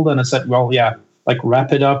immediately sold. And I said, well, yeah, like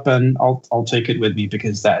wrap it up and I'll take it with me,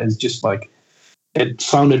 because that is just like, it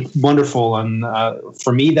sounded wonderful. And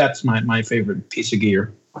for me, that's my favorite piece of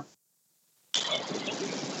gear.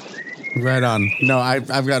 Right on. No, I've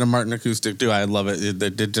got a Martin acoustic too. I love it. They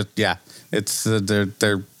just it's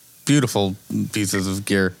they're beautiful pieces of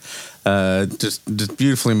gear, just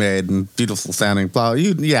beautifully made and beautiful sounding.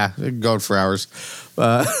 Go for hours.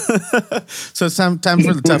 So it's time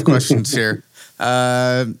for the tough questions here.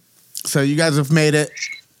 So you guys have made it.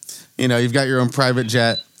 You know, you've got your own private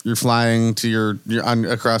jet. You're flying to you're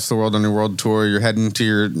across the world on your world tour. You're heading to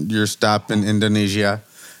your stop in Indonesia,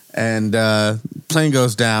 and plane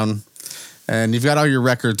goes down. And you've got all your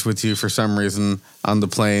records with you for some reason on the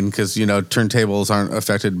plane because, you know, turntables aren't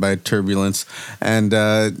affected by turbulence. And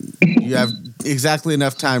you have exactly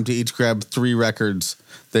enough time to each grab 3 records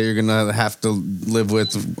that you're going to have to live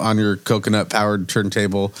with on your coconut-powered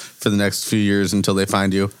turntable for the next few years until they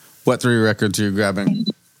find you. What 3 records are you grabbing?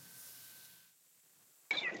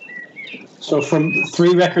 So from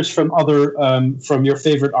 3 records from other from your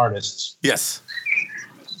favorite artists. Yes.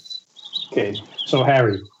 Okay. So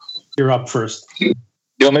Harry, you're up first. You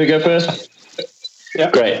want me to go first? Yeah.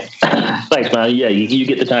 Great. Thanks, man. Yeah, you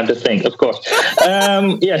get the time to think, of course.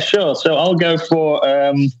 Yeah, sure. So I'll go for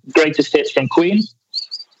Greatest Hits from Queen.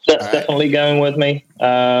 That's right. Definitely going with me.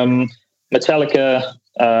 Metallica,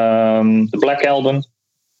 the Black Album.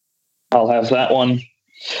 I'll have that one.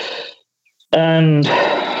 And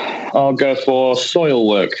I'll go for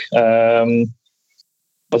Soilwork.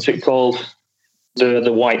 What's it called?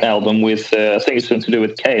 The White Album with, I think it's something to do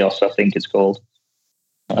with Chaos, I think it's called.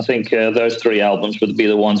 I think those 3 albums would be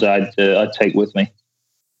the ones I'd take with me.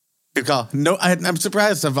 Good call. No, I'm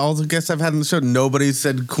surprised. Of all the guests I've had on the show, nobody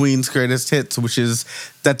said Queen's Greatest Hits,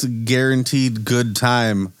 that's a guaranteed good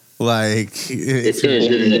time. Like it is,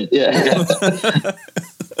 isn't it? Yeah.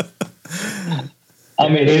 I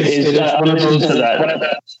mean, I listened to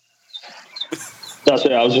that. That's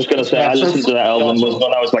it. I was just going to say, I listened to that album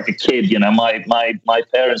when I was like a kid. You know, my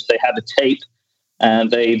parents, they had a tape,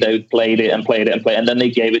 and they played it, and then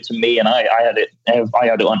they gave it to me, and I had it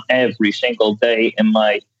on every single day in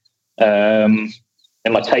my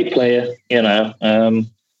tape player. You know,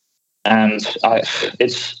 and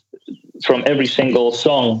it's from every single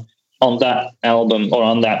song on that album or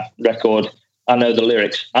on that record, I know the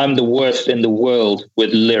lyrics. I'm the worst in the world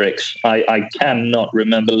with lyrics. I cannot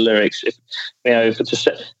remember lyrics. I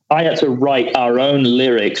had to write our own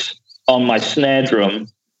lyrics on my snare drum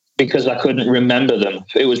because I couldn't remember them.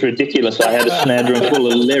 It was ridiculous. I had a snare drum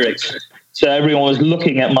full of lyrics. So everyone was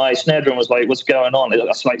looking at my snare drum, was like, what's going on?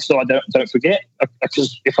 It's like, so I don't forget.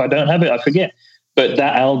 Because if I don't have it, I forget. But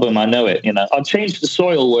that album, I know it. You know, I'll change the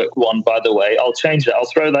Soilwork one, by the way. I'll change it. I'll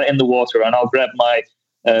throw that in the water, and I'll grab my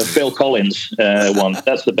Phil Collins one.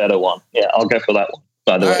 That's the better one. Yeah, I'll go for that one,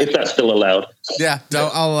 by the way, if that's still allowed. Yeah,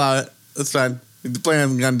 no, I'll allow it. That's fine. The plane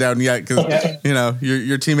hasn't gone down yet because, you know,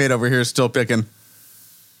 your teammate over here is still picking.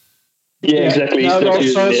 Yeah, exactly.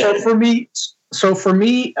 So for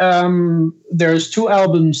me, there's 2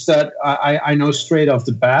 albums that I know straight off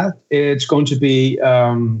the bat. It's going to be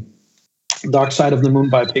Dark Side of the Moon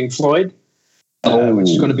by Pink Floyd, which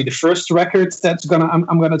is going to be the first record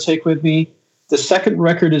I'm going to take with me. The second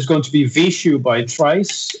record is going to be Vishu by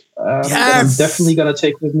Thrice. That I'm definitely going to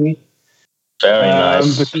take with me. Very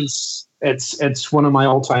nice. Because it's one of my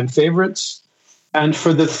all-time favorites. And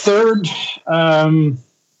for the third, I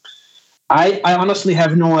honestly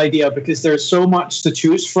have no idea because there's so much to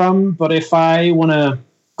choose from. But if I want to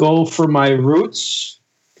go for my roots,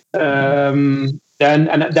 then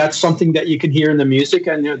that's something that you can hear in the music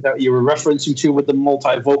and that you were referencing to with the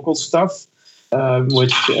multi-vocal stuff.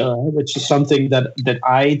 Which is something that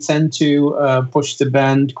I tend to push the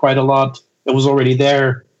band quite a lot. It was already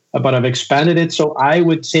there, but I've expanded it. So I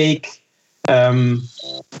would take,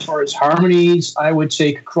 as far as harmonies, I would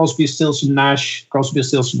take Crosby, Stills Nash,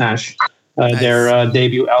 their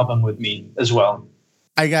debut album with me as well.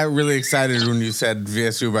 I got really excited when you said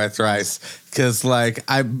VSU by Thrice because, like,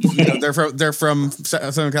 they're from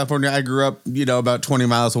Southern California. I grew up, about 20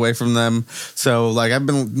 miles away from them, so like I've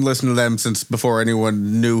been listening to them since before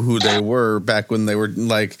anyone knew who they were. Back when they were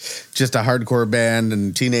like just a hardcore band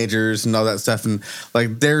and teenagers and all that stuff, and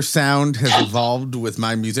like their sound has evolved with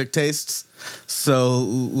my music tastes. So,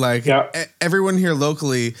 like, everyone here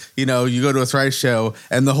locally, you go to a Thrice show,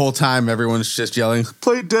 and the whole time everyone's just yelling,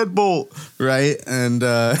 "Play Deadbolt," right? And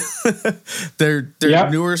their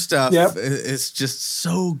newer stuff is just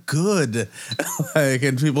so good. Like,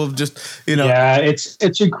 and people just, yeah,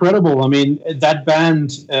 it's incredible. I mean, that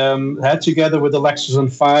band had together with Alexis on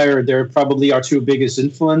Fire, they're probably our two biggest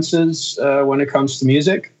influences when it comes to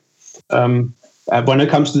music. When it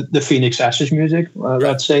comes to the Phoenix Ashes music,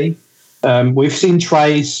 let's say. We've seen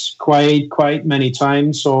Thrice quite many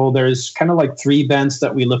times. So there's kind of like three bands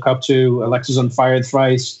that we look up to: Alexis on Fire,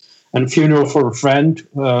 Thrice, and Funeral for a Friend,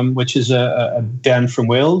 which is a band from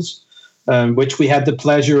Wales, which we had the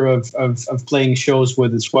pleasure of playing shows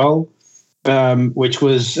with as well, which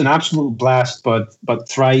was an absolute blast. But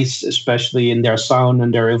Thrice, especially in their sound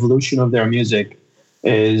and their evolution of their music,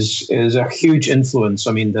 is a huge influence.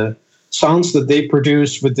 I mean, the sounds that they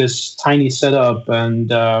produce with this tiny setup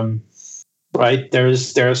and right,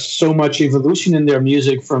 there's so much evolution in their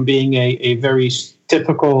music from being a very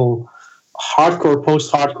typical hardcore,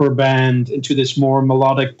 post-hardcore band into this more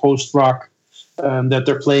melodic post-rock that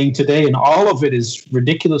they're playing today, and all of it is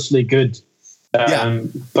ridiculously good.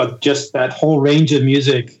 But just that whole range of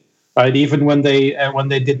music, right? Even when they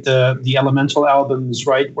did the Elemental albums,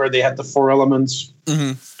 right, where they had the four elements,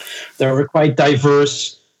 they were quite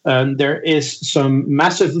diverse, and there is some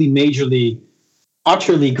massively, majorly,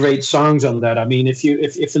 utterly great songs on that. I mean, if you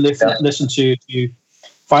listen to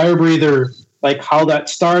Fire Breather, like how that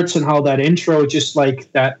starts and how that intro, just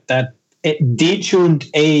like that detuned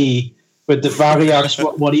A with the Variax,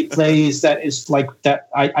 what he plays, that is like that.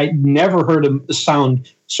 I never heard a sound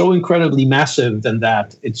so incredibly massive than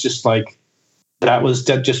that. It's just like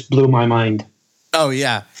that just blew my mind. Oh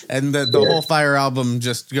yeah, and the whole Fire album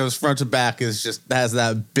just goes front to back. Has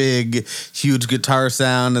that big, huge guitar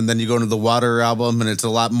sound, and then you go into the Water album, and it's a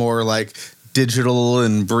lot more like digital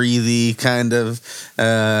and breathy kind of.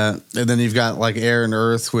 And then you've got like Air and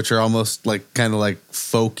Earth, which are almost like kind of like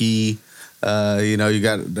folky. You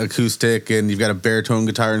got acoustic, and you've got a baritone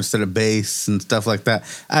guitar instead of bass and stuff like that.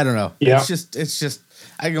 I don't know. Yeah. It's just.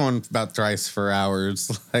 I go on about Thrice for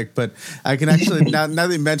hours, but I can actually now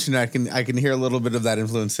that you mention it, I can hear a little bit of that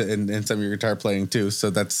influence in some of your guitar playing too.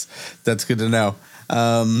 So that's good to know.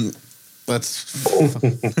 That's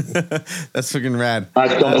freaking rad.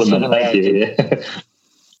 Nice compliment, thank you.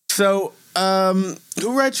 So,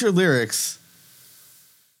 who writes your lyrics?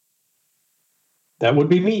 That would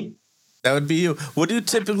be me. That would be you. What do you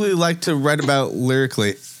typically like to write about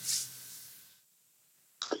lyrically?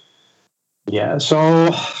 Yeah, so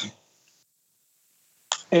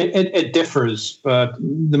it differs, but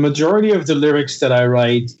the majority of the lyrics that I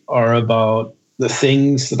write are about the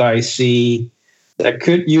things that I see that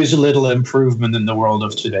could use a little improvement in the world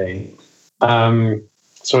of today.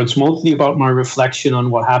 So it's mostly about my reflection on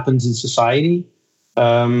what happens in society.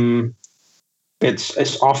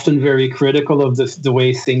 It's often very critical of the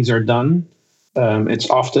way things are done. It's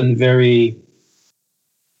often very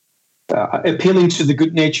appealing to the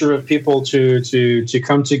good nature of people to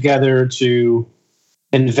come together, to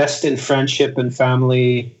invest in friendship and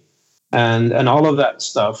family and all of that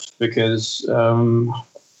stuff, because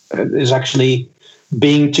it is actually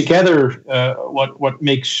being together what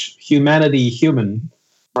makes humanity human,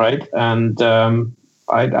 right? And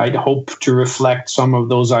I'd hope to reflect some of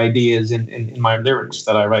those ideas in my lyrics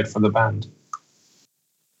that I write for the band.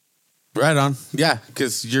 Right on. Yeah,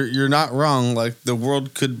 because you're not wrong. Like, the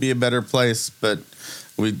world could be a better place, but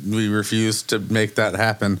we refuse to make that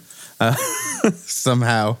happen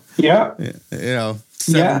somehow. Yeah.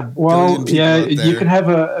 Yeah. Well, yeah, you can have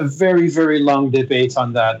a very, very long debate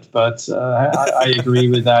on that, but I agree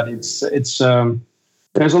with that. It's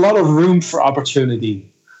there's a lot of room for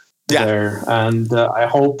opportunity there, and I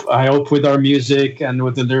hope with our music and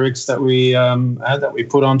with the lyrics that we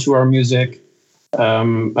put onto our music,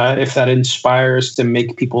 if that inspires to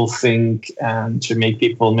make people think and to make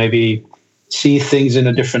people maybe see things in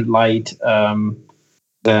a different light,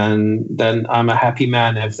 then I'm a happy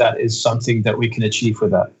man if that is something that we can achieve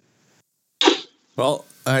with that. Well,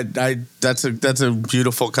 that's a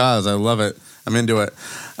beautiful cause. I love it. I'm into it.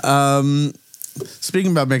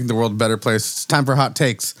 Speaking about making the world a better place, it's time for hot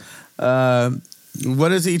takes.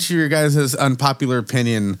 What is each of your guys' unpopular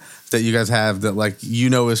opinion that you guys have that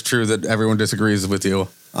is true that everyone disagrees with you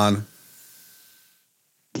on?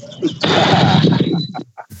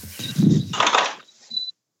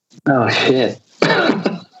 Oh shit.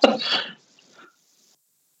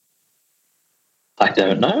 I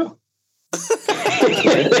don't know.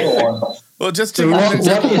 Well, just to So give an what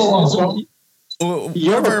example, is one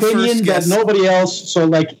your of our opinion first that guests, nobody else? So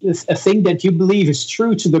like a thing that you believe is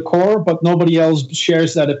true to the core, but nobody else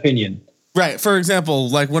shares that opinion. right? For example,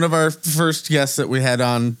 like one of our first guests that we had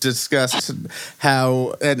on discussed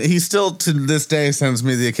how, and he still to this day sends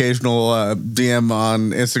me the occasional DM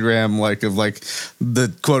on Instagram, like of like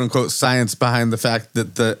the quote unquote science behind the fact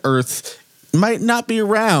that the Earth might not be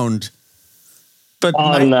round, but Oh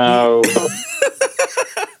might no.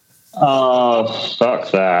 Oh,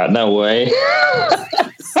 fuck that. No way.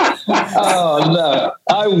 Oh no.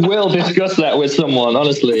 I will discuss that with someone,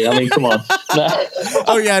 honestly. I mean, come on. No.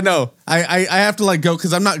 Oh yeah, no. I have to like go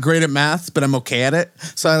because I'm not great at math, but I'm okay at it.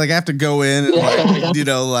 So I have to go in and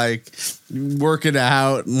like work it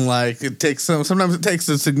out, and like it takes sometimes it takes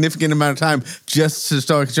a significant amount of time just to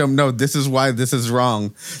show them, no, this is why this is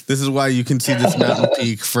wrong. This is why you can see this mountain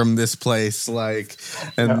peak from this place, why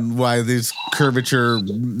this curvature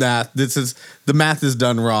math. The math is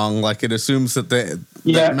done wrong. Like it assumes that that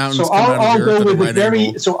mountains so come out I'll of the earth go at a with right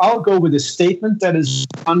angle. So I'll go with a statement that is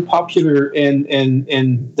unpopular in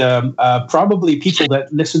the probably people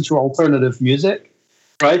that listen to alternative music,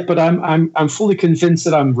 right? But I'm fully convinced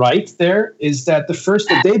that I'm right. There is that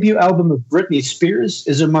the debut album of Britney Spears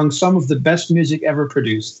is among some of the best music ever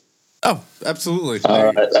produced. Oh, absolutely.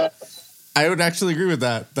 All right. I would actually agree with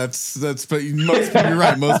that. That's but you're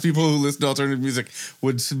right. Most people who listen to alternative music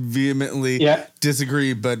would vehemently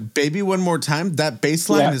disagree. But Baby One More Time, that bass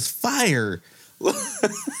line is fire.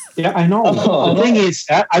 Yeah, I know. The thing is,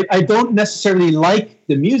 I don't necessarily like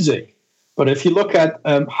the music, but if you look at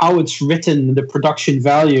how it's written, the production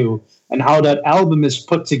value, and how that album is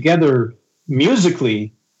put together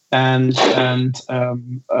musically, and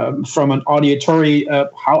from an auditory,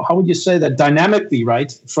 how would you say that, dynamically,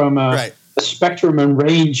 right? From a spectrum and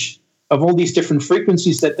range of all these different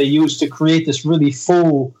frequencies that they use to create this really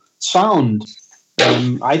full sound.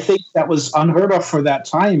 I think that was unheard of for that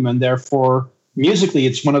time, and therefore musically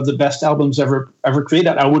it's one of the best albums ever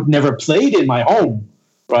created. I would never play it in my home,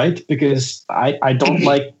 right? Because I don't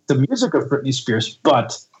like the music of Britney Spears,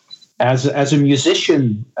 but as a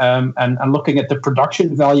musician, and looking at the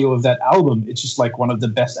production value of that album, it's just like one of the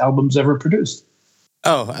best albums ever produced.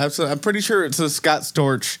 Oh, absolutely. I'm pretty sure it's a Scott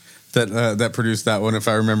Storch that produced that one, if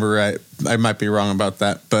I remember right. I might be wrong about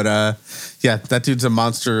that, but yeah, that dude's a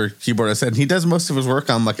monster keyboardist, and he does most of his work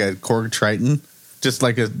on like a Korg Triton, just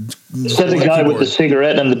like a. Is that the guy keyboard with the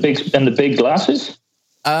cigarette and the big glasses?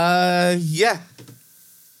 Yeah.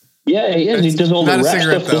 Yeah, he does all the rap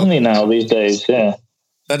stuff, doesn't he, now these days? Yeah.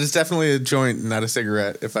 That is definitely a joint, not a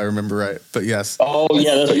cigarette, if I remember right. But yes. Oh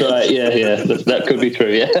yeah, that's right. Yeah, that could be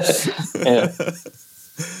true. Yeah.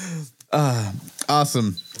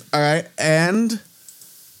 Awesome. All right, and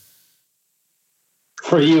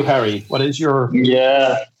for you, Harry, what is your?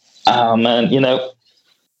 Yeah. Oh man,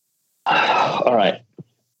 all right.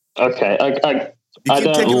 Okay, you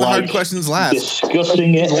keep taking the hard questions last.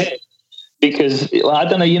 Discussing it because I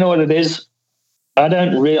don't know. You know what it is? I must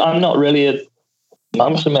admit, I'm not really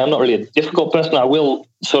a difficult person. I will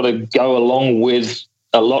sort of go along with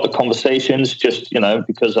a lot of conversations, just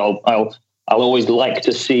because I'll always like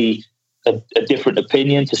to see a different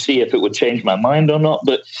opinion to see if it would change my mind or not.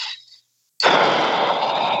 But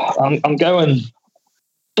I'm going.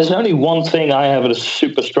 There's only one thing I have a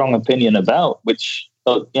super strong opinion about, which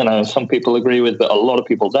some people agree with, but a lot of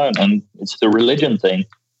people don't, and it's the religion thing.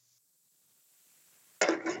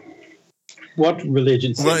 What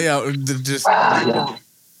religion? Well, yeah, just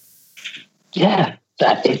yeah,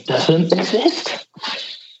 that it doesn't exist.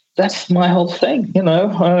 That's my whole thing.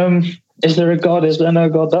 Is there a God? Is there no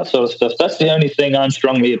God? That sort of stuff. That's the only thing I'm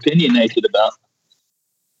strongly opinionated about,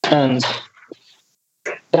 and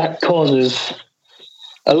that causes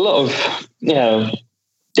a lot of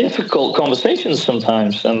difficult conversations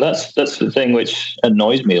sometimes, and that's the thing which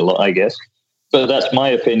annoys me a lot, I guess. But that's my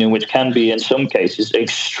opinion, which can be in some cases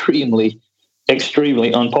extremely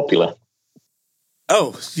unpopular.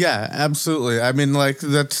 Oh, yeah, absolutely. I mean, like,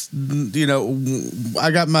 that's, I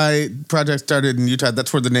got my project started in Utah.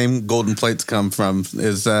 That's where the name Golden Plates come from,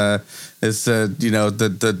 is the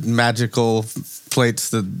magical plates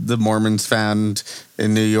that the Mormons found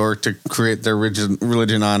in New York to create their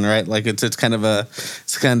religion on, right? Like, it's kind of a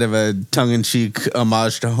tongue-in-cheek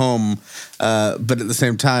homage to home. But at the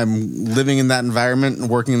same time, living in that environment and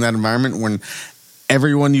working in that environment when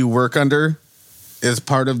everyone you work under is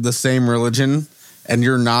part of the same religion, and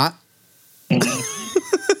you're not.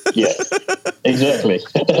 Yeah, exactly.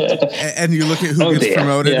 And you look at who gets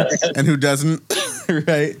promoted and who doesn't,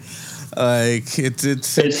 right? Like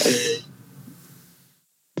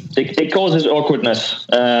it causes awkwardness,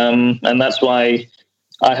 and that's why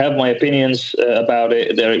I have my opinions about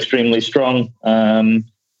it. They're extremely strong, and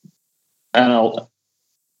I'll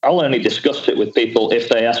only discuss it with people if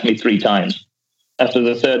they ask me 3 times. After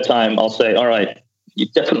the 3rd time, I'll say, "All right, you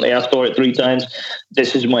definitely asked for it 3 times.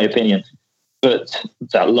 This is my opinion." But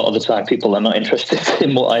a lot of the time, people are not interested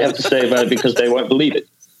in what I have to say about it because they won't believe it.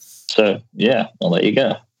 So yeah, I'll let you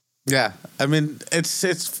go. Yeah, I mean,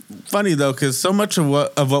 it's funny though, because so much of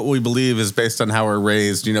what we believe is based on how we're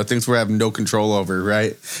raised. You know, things we have no control over,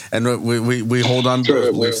 right? And we hold on to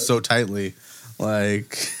those beliefs so tightly,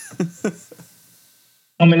 like.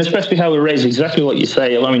 I mean, especially how we're raised. Exactly what you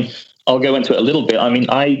say. I mean, I'll go into it a little bit. I mean,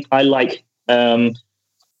 I like.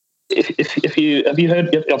 If you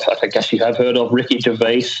heard, I guess you have heard of Ricky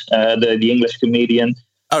Gervais, the English comedian.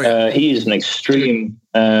 Oh yeah. He is an extreme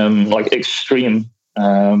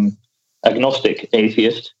agnostic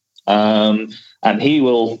atheist, and he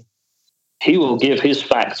will give his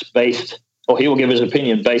facts based, or he will give his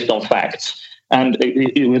opinion based on facts. And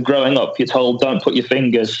growing up, you're told don't put your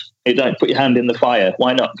hand in the fire.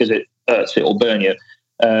 Why not? Because it hurts. It will burn you.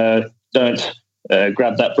 Don't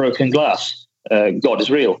grab that broken glass. God is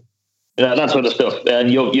real. That sort of stuff.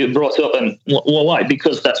 And you're brought up, and well, why?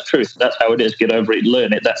 Because that's truth. That's how it is. Get over it.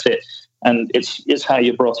 Learn it. That's it. And it's how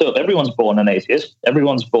you're brought up. Everyone's born an atheist.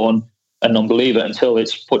 Everyone's born a non-believer until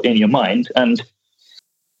it's put in your mind. And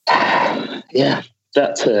yeah,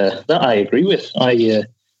 that I agree with.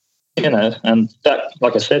 And that,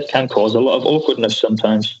 like I said, can cause a lot of awkwardness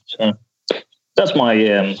sometimes. So that's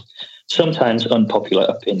my sometimes unpopular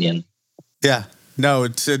opinion. Yeah. No,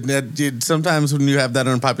 sometimes when you have that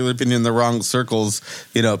unpopular opinion in the wrong circles,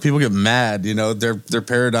 you know, people get mad. You know, their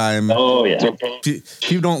paradigm. Oh yeah.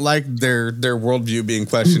 People don't like their worldview being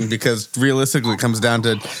questioned because realistically, it comes down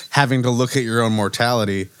to having to look at your own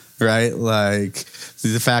mortality, right? Like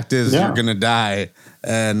the fact is, you're gonna die,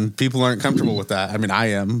 and people aren't comfortable with that. I mean, I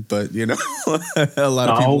am, but you know, a lot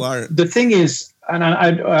of people aren't. The thing is.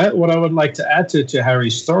 And what I would like to add to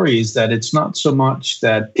Harry's story is that it's not so much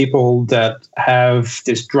that people that have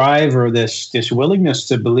this drive or this willingness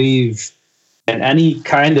to believe in any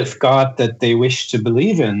kind of God that they wish to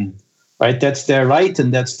believe in, right? That's their right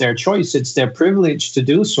and that's their choice. It's their privilege to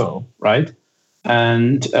do so, right?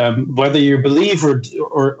 And whether you believe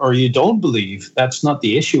or you don't believe, that's not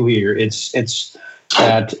the issue here. It's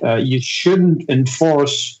that you shouldn't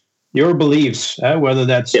enforce your beliefs, whether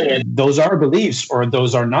those are beliefs or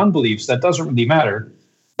those are non-beliefs, that doesn't really matter.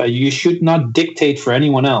 You should not dictate for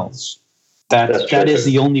anyone else. That is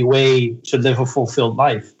the only way to live a fulfilled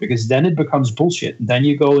life, because then it becomes bullshit. Then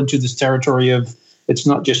you go into this territory of it's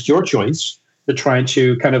not just your choice. You're trying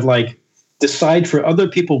to kind of like decide for other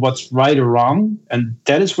people what's right or wrong, and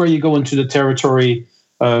that is where you go into the territory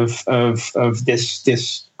of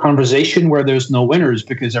this conversation where there's no winners,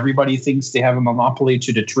 because everybody thinks they have a monopoly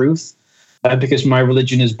to the truth, because my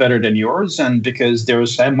religion is better than yours, and because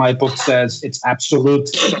my book says it's absolute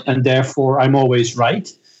and therefore I'm always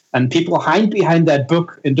right. And people hide behind that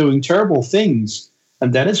book and doing terrible things.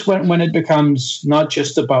 And that is when it becomes not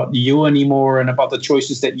just about you anymore and about the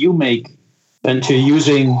choices that you make, and to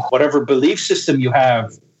using whatever belief system you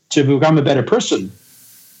have to become a better person.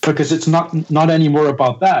 Because it's not anymore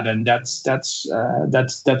about that, and that's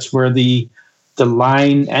where the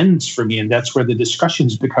line ends for me, and that's where the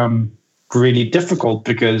discussions become really difficult,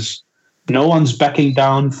 because no one's backing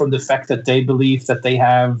down from the fact that they believe that they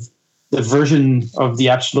have the version of the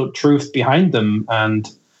absolute truth behind them, and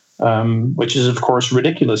which is of course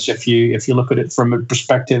ridiculous if you look at it from a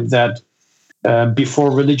perspective that before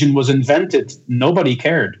religion was invented, nobody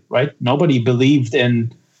cared, right? Nobody believed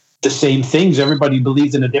in the same things. Everybody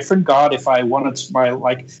believed in a different God. If I wanted my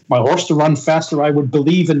horse to run faster, I would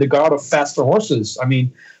believe in the God of faster horses. I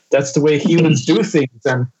mean, that's the way humans do things.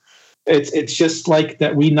 And it's just like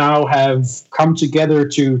that we now have come together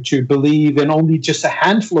to believe in only just a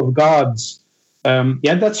handful of gods.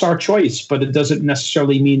 That's our choice, but it doesn't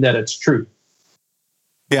necessarily mean that it's true.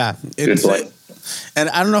 Yeah, and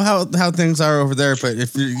I don't know how things are over there, but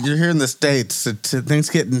if you're here in the States, things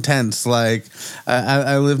get intense. Like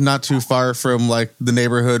I live not too far from like the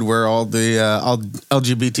neighborhood where all the all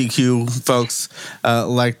LGBTQ folks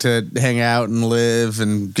like to hang out and live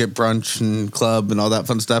and get brunch and club and all that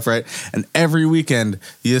fun stuff, right? And every weekend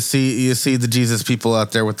you see the Jesus people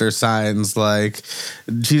out there with their signs like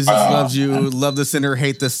Jesus loves you, love the sinner,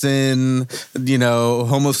 hate the sin, you know,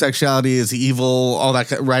 homosexuality is evil, all that,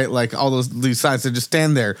 right? Like all these signs that just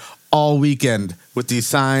stand there all weekend with these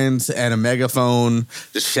signs and a megaphone,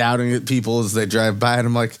 just shouting at people as they drive by. And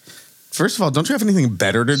I'm like, first of all, don't you have anything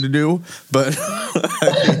better to do? But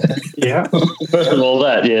Yeah. First of all,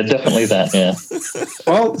 definitely that, yeah.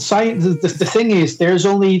 Well, science. The thing is, there's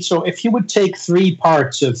only so if you would take three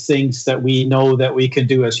parts of things that we know that we can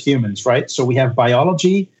do as humans, right? So we have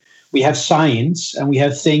biology, we have science, and we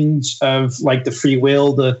have things of like the free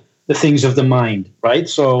will, the things of the mind, right?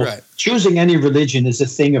 So choosing any religion is a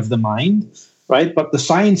thing of the mind, right? But the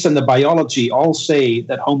science and the biology all say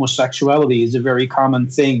that homosexuality is a very common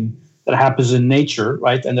thing that happens in nature,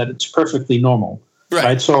 right? And that it's perfectly normal,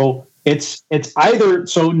 right? So it's either,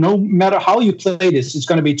 so no matter how you play this, it's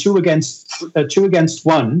going to be two against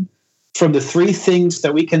one from the three things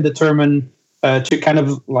that we can determine to kind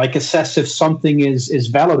of like assess if something is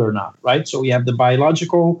valid or not, right? So we have the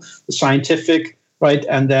biological, the scientific, right?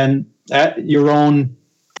 And then your own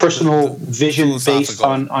personal vision based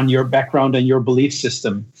on your background and your belief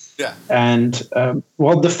system. Yeah. And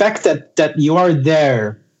well, the fact that you are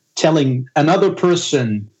there telling another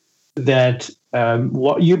person that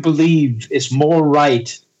what you believe is more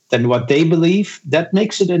right than what they believe, that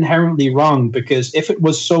makes it inherently wrong, because if it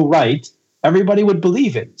was so right, everybody would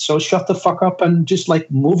believe it. So shut the fuck up and just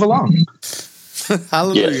like move along.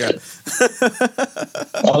 Hallelujah.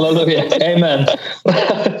 Hallelujah. Amen.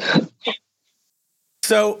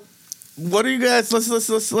 So, what are you guys?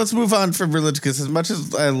 Let's move on from religion, because as much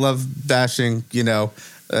as I love bashing, the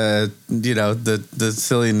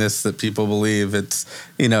silliness that people believe, it's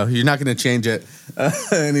you're not going to change it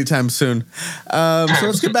anytime soon. So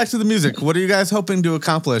let's get back to the music. What are you guys hoping to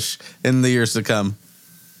accomplish in the years to come?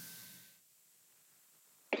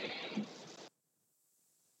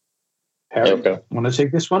 Harry, want to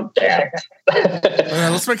take this one? Yeah.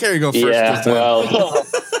 Let's make Harry go first. Yeah, well.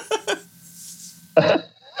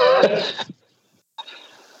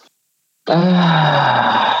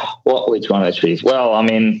 What we trying to achieve? Well, I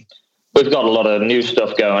mean, we've got a lot of new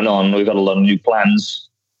stuff going on. We've got a lot of new plans,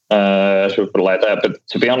 sort of put it like that. But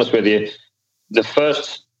to be honest with you, the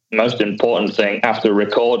first most important thing after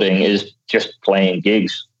recording is just playing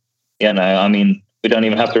gigs. I mean, we don't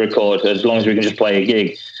even have to record as long as we can just play a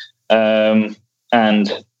gig. And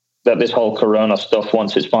that this whole Corona stuff,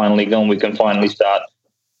 once it's finally gone, we can finally start,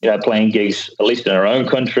 playing gigs, at least in our own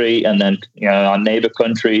country, and then, our neighbor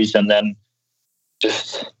countries, and then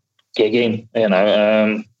just gigging,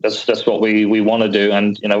 that's what we want to do.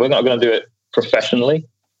 And, we're not going to do it professionally,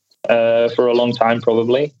 for a long time,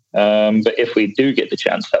 probably. But if we do get the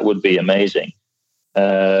chance, that would be amazing.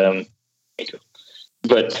 But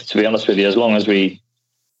to be honest with you, as long as we,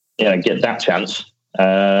 get that chance,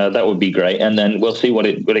 that would be great. And then we'll see what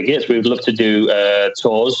it gets. We'd love to do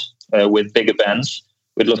tours with bigger bands.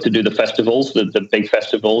 We'd love to do the festivals, the big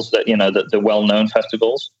festivals that, the well-known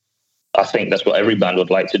festivals. I think that's what every band would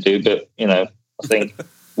like to do. But, I think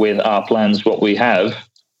with our plans, what we have,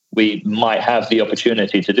 we might have the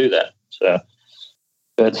opportunity to do that. So,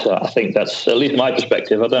 but I think that's at least my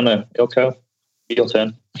perspective. I don't know. Ilko, your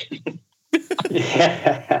turn.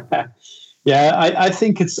 Yeah, I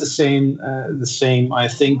think it's the same. I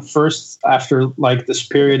think first, after like this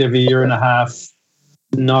period of a year and a half,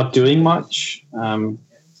 not doing much,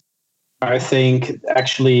 I think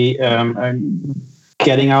actually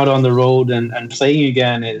getting out on the road and playing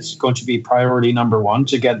again is going to be priority number one,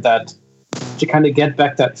 to get that, to kind of get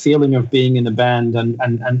back that feeling of being in a band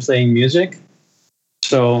and playing music.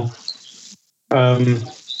 So,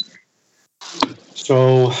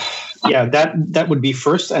 yeah, that would be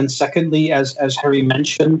first. And secondly, as Harry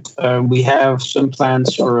mentioned, we have some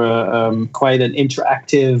plans for quite an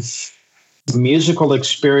interactive musical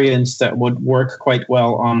experience that would work quite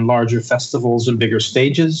well on larger festivals and bigger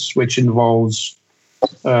stages, which involves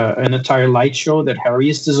an entire light show that Harry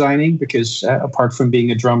is designing, because apart from being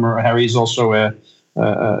a drummer, Harry is also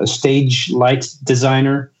a stage light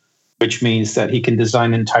designer, which means that he can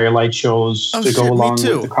design entire light shows to go along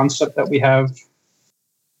with the concept that we have.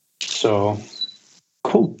 So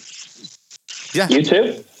cool. Yeah, you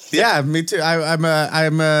too. Yeah, me too. I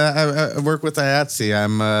work with IATSE.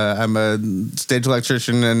 I'm a stage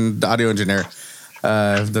electrician and audio engineer.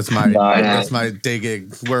 That's my day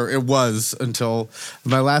gig, where it was until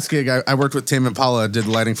my last gig. I worked with Tame Impala, did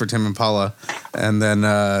lighting for Tame Impala, and then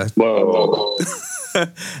whoa,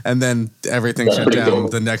 and then everything shut down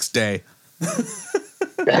the next day.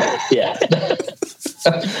 Yeah.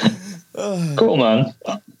 Cool, man.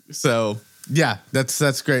 So yeah,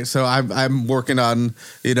 that's great. So I'm working on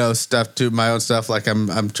stuff too, my own stuff. Like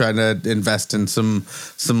I'm trying to invest in some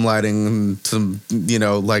lighting and some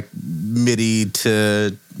like MIDI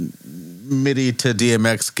to MIDI to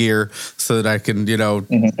DMX gear so that I can,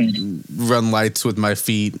 run lights with my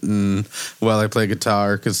feet and while I play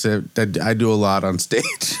guitar, because I do a lot on stage.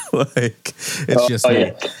 Like, it's just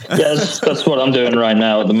me. Yeah, that's what I'm doing right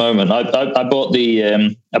now at the moment. I bought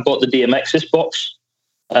the DMX's box,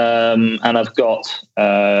 and I've got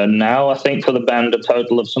now, I think, for the band, a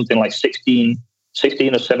total of something like 16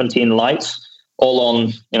 or 17 lights, all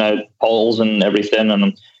on poles and everything,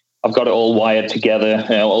 and I've got it all wired together,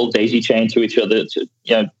 all daisy chained to each other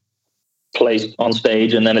to placed on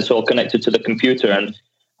stage, and then it's all connected to the computer. And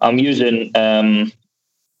I'm using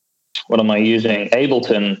what am I using?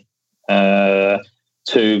 Ableton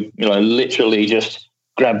to literally just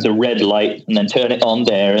grab the red light and then turn it on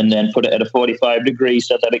there, and then put it at a 45 degrees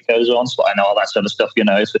so that it goes on, and all that sort of stuff.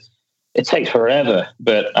 It takes forever,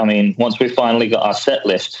 but I mean, once we finally got our set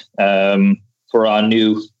list for our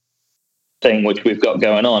new thing, which we've got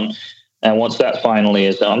going on, and once that finally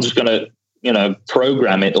is, I'm just going to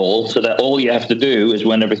program it all so that all you have to do is,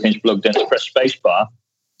 when everything's plugged in, press spacebar,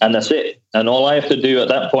 and that's it. And all I have to do at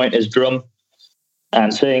that point is drum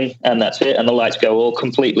and sing, and that's it. And the lights go all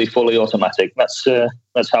completely, fully automatic. That's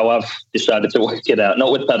how I've decided to work it out.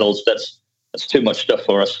 Not with pedals. That's too much stuff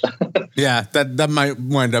for us. Yeah, that might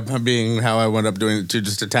wind up being how I wound up doing it too.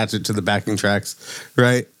 Just attach it to the backing tracks,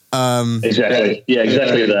 right? Exactly. Yeah,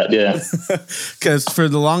 exactly that. Yeah. Because for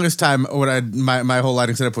the longest time, my whole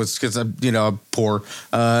lighting setup was, because I'm poor.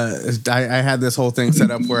 I had this whole thing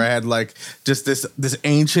set up where I had like just this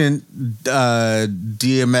ancient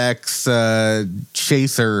DMX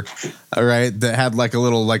chaser, right, that had like a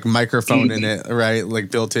little like microphone in it, right,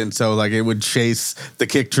 like built in, so like it would chase the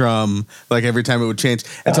kick drum like every time it would change,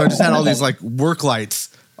 and so I just had all these like work lights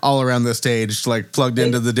all around the stage, like plugged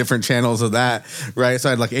into the different channels of that, right? So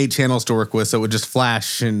I had like 8 channels to work with, so it would just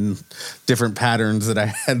flash in different patterns that I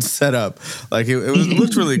had set up. Like it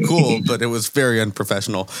looked really cool, but it was very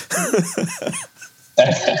unprofessional.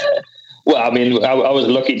 Well, I mean, I was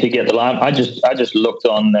lucky to get the line. I just looked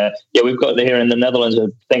on. We've got here in the Netherlands a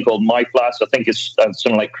thing called MyPlace. I think it's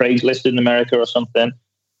something like Craigslist in America or something.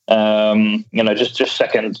 Just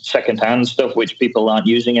second-hand stuff which people aren't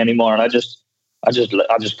using anymore, and I just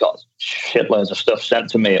got shitloads of stuff sent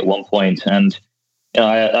to me at one point, and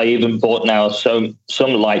I even bought now some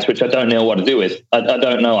lights which I don't know what to do with. I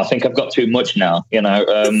don't know. I think I've got too much now,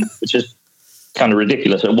 which is kind of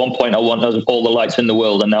ridiculous. At one point, I wanted all the lights in the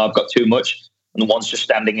world, and now I've got too much, and one's just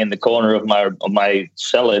standing in the corner of my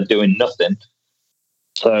cellar doing nothing.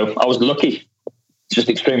 So I was lucky, just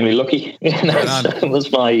extremely lucky.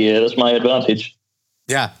 That's my advantage.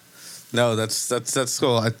 Yeah. No, that's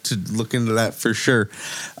cool. I should look into that for sure.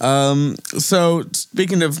 So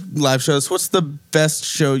speaking of live shows, what's the best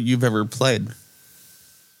show you've ever played?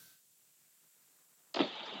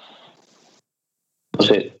 Was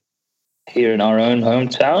it here in our own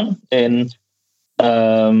hometown in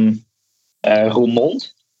Roermond?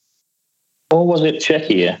 Or was it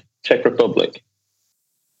Czechia, Czech Republic?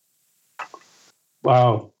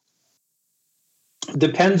 Wow.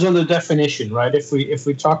 Depends on the definition, right? If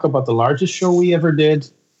we talk about the largest show we ever did,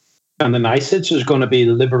 and the nicest is going to be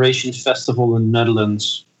the Liberations Festival in the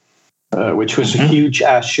Netherlands, which was a huge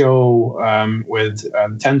ass show with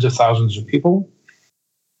tens of thousands of people.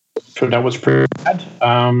 So that was pretty bad.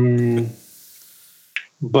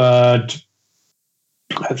 But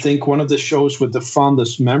I think one of the shows with the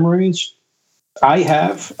fondest memories I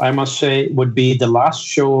have, I must say, would be the last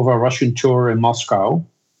show of our Russian tour in Moscow.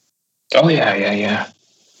 Oh, yeah.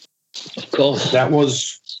 Of course. That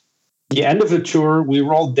was the end of the tour. We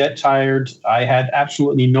were all dead tired. I had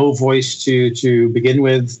absolutely no voice to begin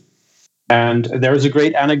with. And there was a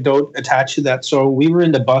great anecdote attached to that. So we were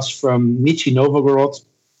in the bus from Nizhny Novgorod,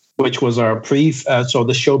 which was our so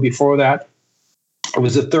the show before that. It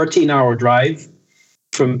was a 13-hour drive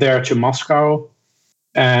from there to Moscow.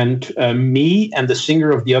 And me and the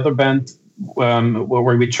singer of the other band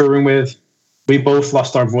where we touring with, we both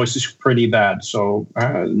lost our voices pretty bad. So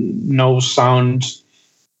no sound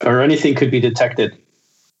or anything could be detected.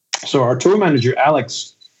 So our tour manager,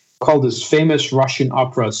 Alex, called this famous Russian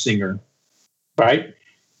opera singer, right?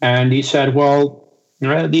 And he said, well,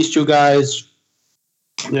 these two guys,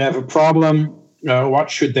 they have a problem.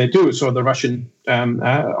 What should they do? So the Russian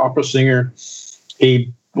opera singer,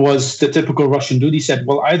 he was the typical Russian dude. He said,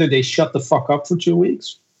 well, either they shut the fuck up for 2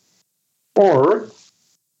 weeks, or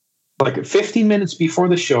like 15 minutes before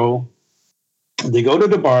the show, they go to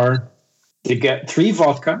the bar, they get 3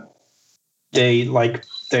 vodka, they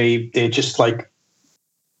just how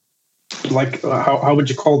would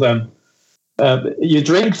you call them? You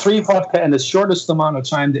drink 3 vodka in the shortest amount of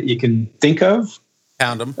time that you can think of.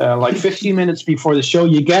 Pound them. Like 15 minutes before the show,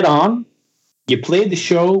 you get on, You play the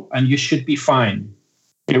show and you should be fine.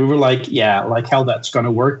 And we were like, yeah, like hell that's going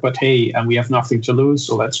to work. But hey, and we have nothing to lose,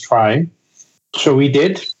 so let's try. So we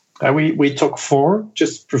did. We took 4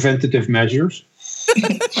 just preventative measures.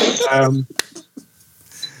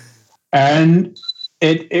 And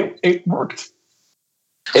it worked.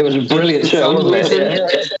 It was a brilliant show, wasn't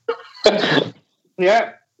it?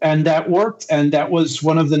 Yeah, and that worked. And that was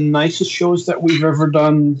one of the nicest shows that we've ever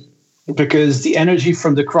done because the energy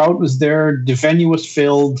from the crowd was there. The venue was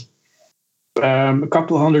filled, a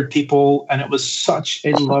couple of hundred people, and it was such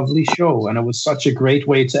a lovely show. And it was such a great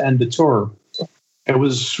way to end the tour. It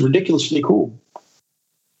was ridiculously cool.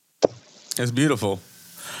 It's beautiful.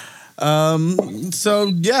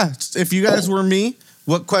 So yeah, if you guys were me,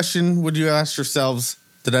 what question would you ask yourselves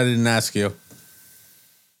that I didn't ask you?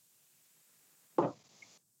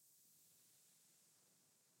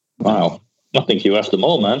 Wow. I think you asked them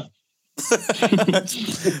all, man.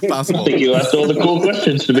 Possible. I think you asked all the cool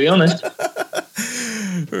questions, to be honest.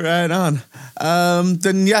 Right on.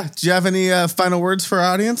 Then yeah, do you have any final words for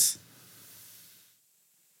our audience?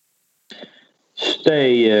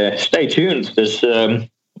 Stay tuned. There's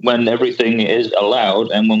when everything is allowed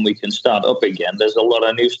and when we can start up again, there's a lot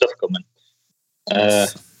of new stuff coming.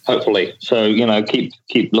 Hopefully. So,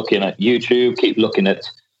 keep looking at YouTube, keep looking at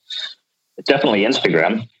definitely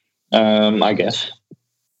Instagram, I guess.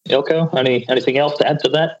 Ilko, anything else to add to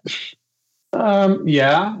that?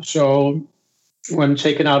 Yeah. So when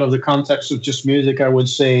taken out of the context of just music, I would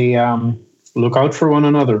say look out for one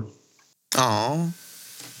another. Oh.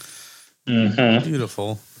 Mm-hmm.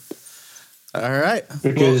 Beautiful. All right.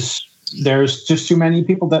 Because there's just too many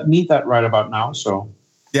people that need that right about now. So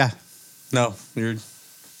yeah, no, you're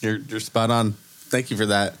spot on. Thank you for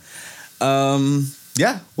that.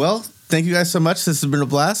 Yeah. Well, thank you guys so much. This has been a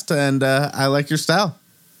blast, and I like your style.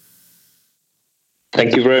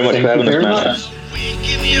 Thank you very much for having us, man. We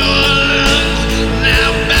give you all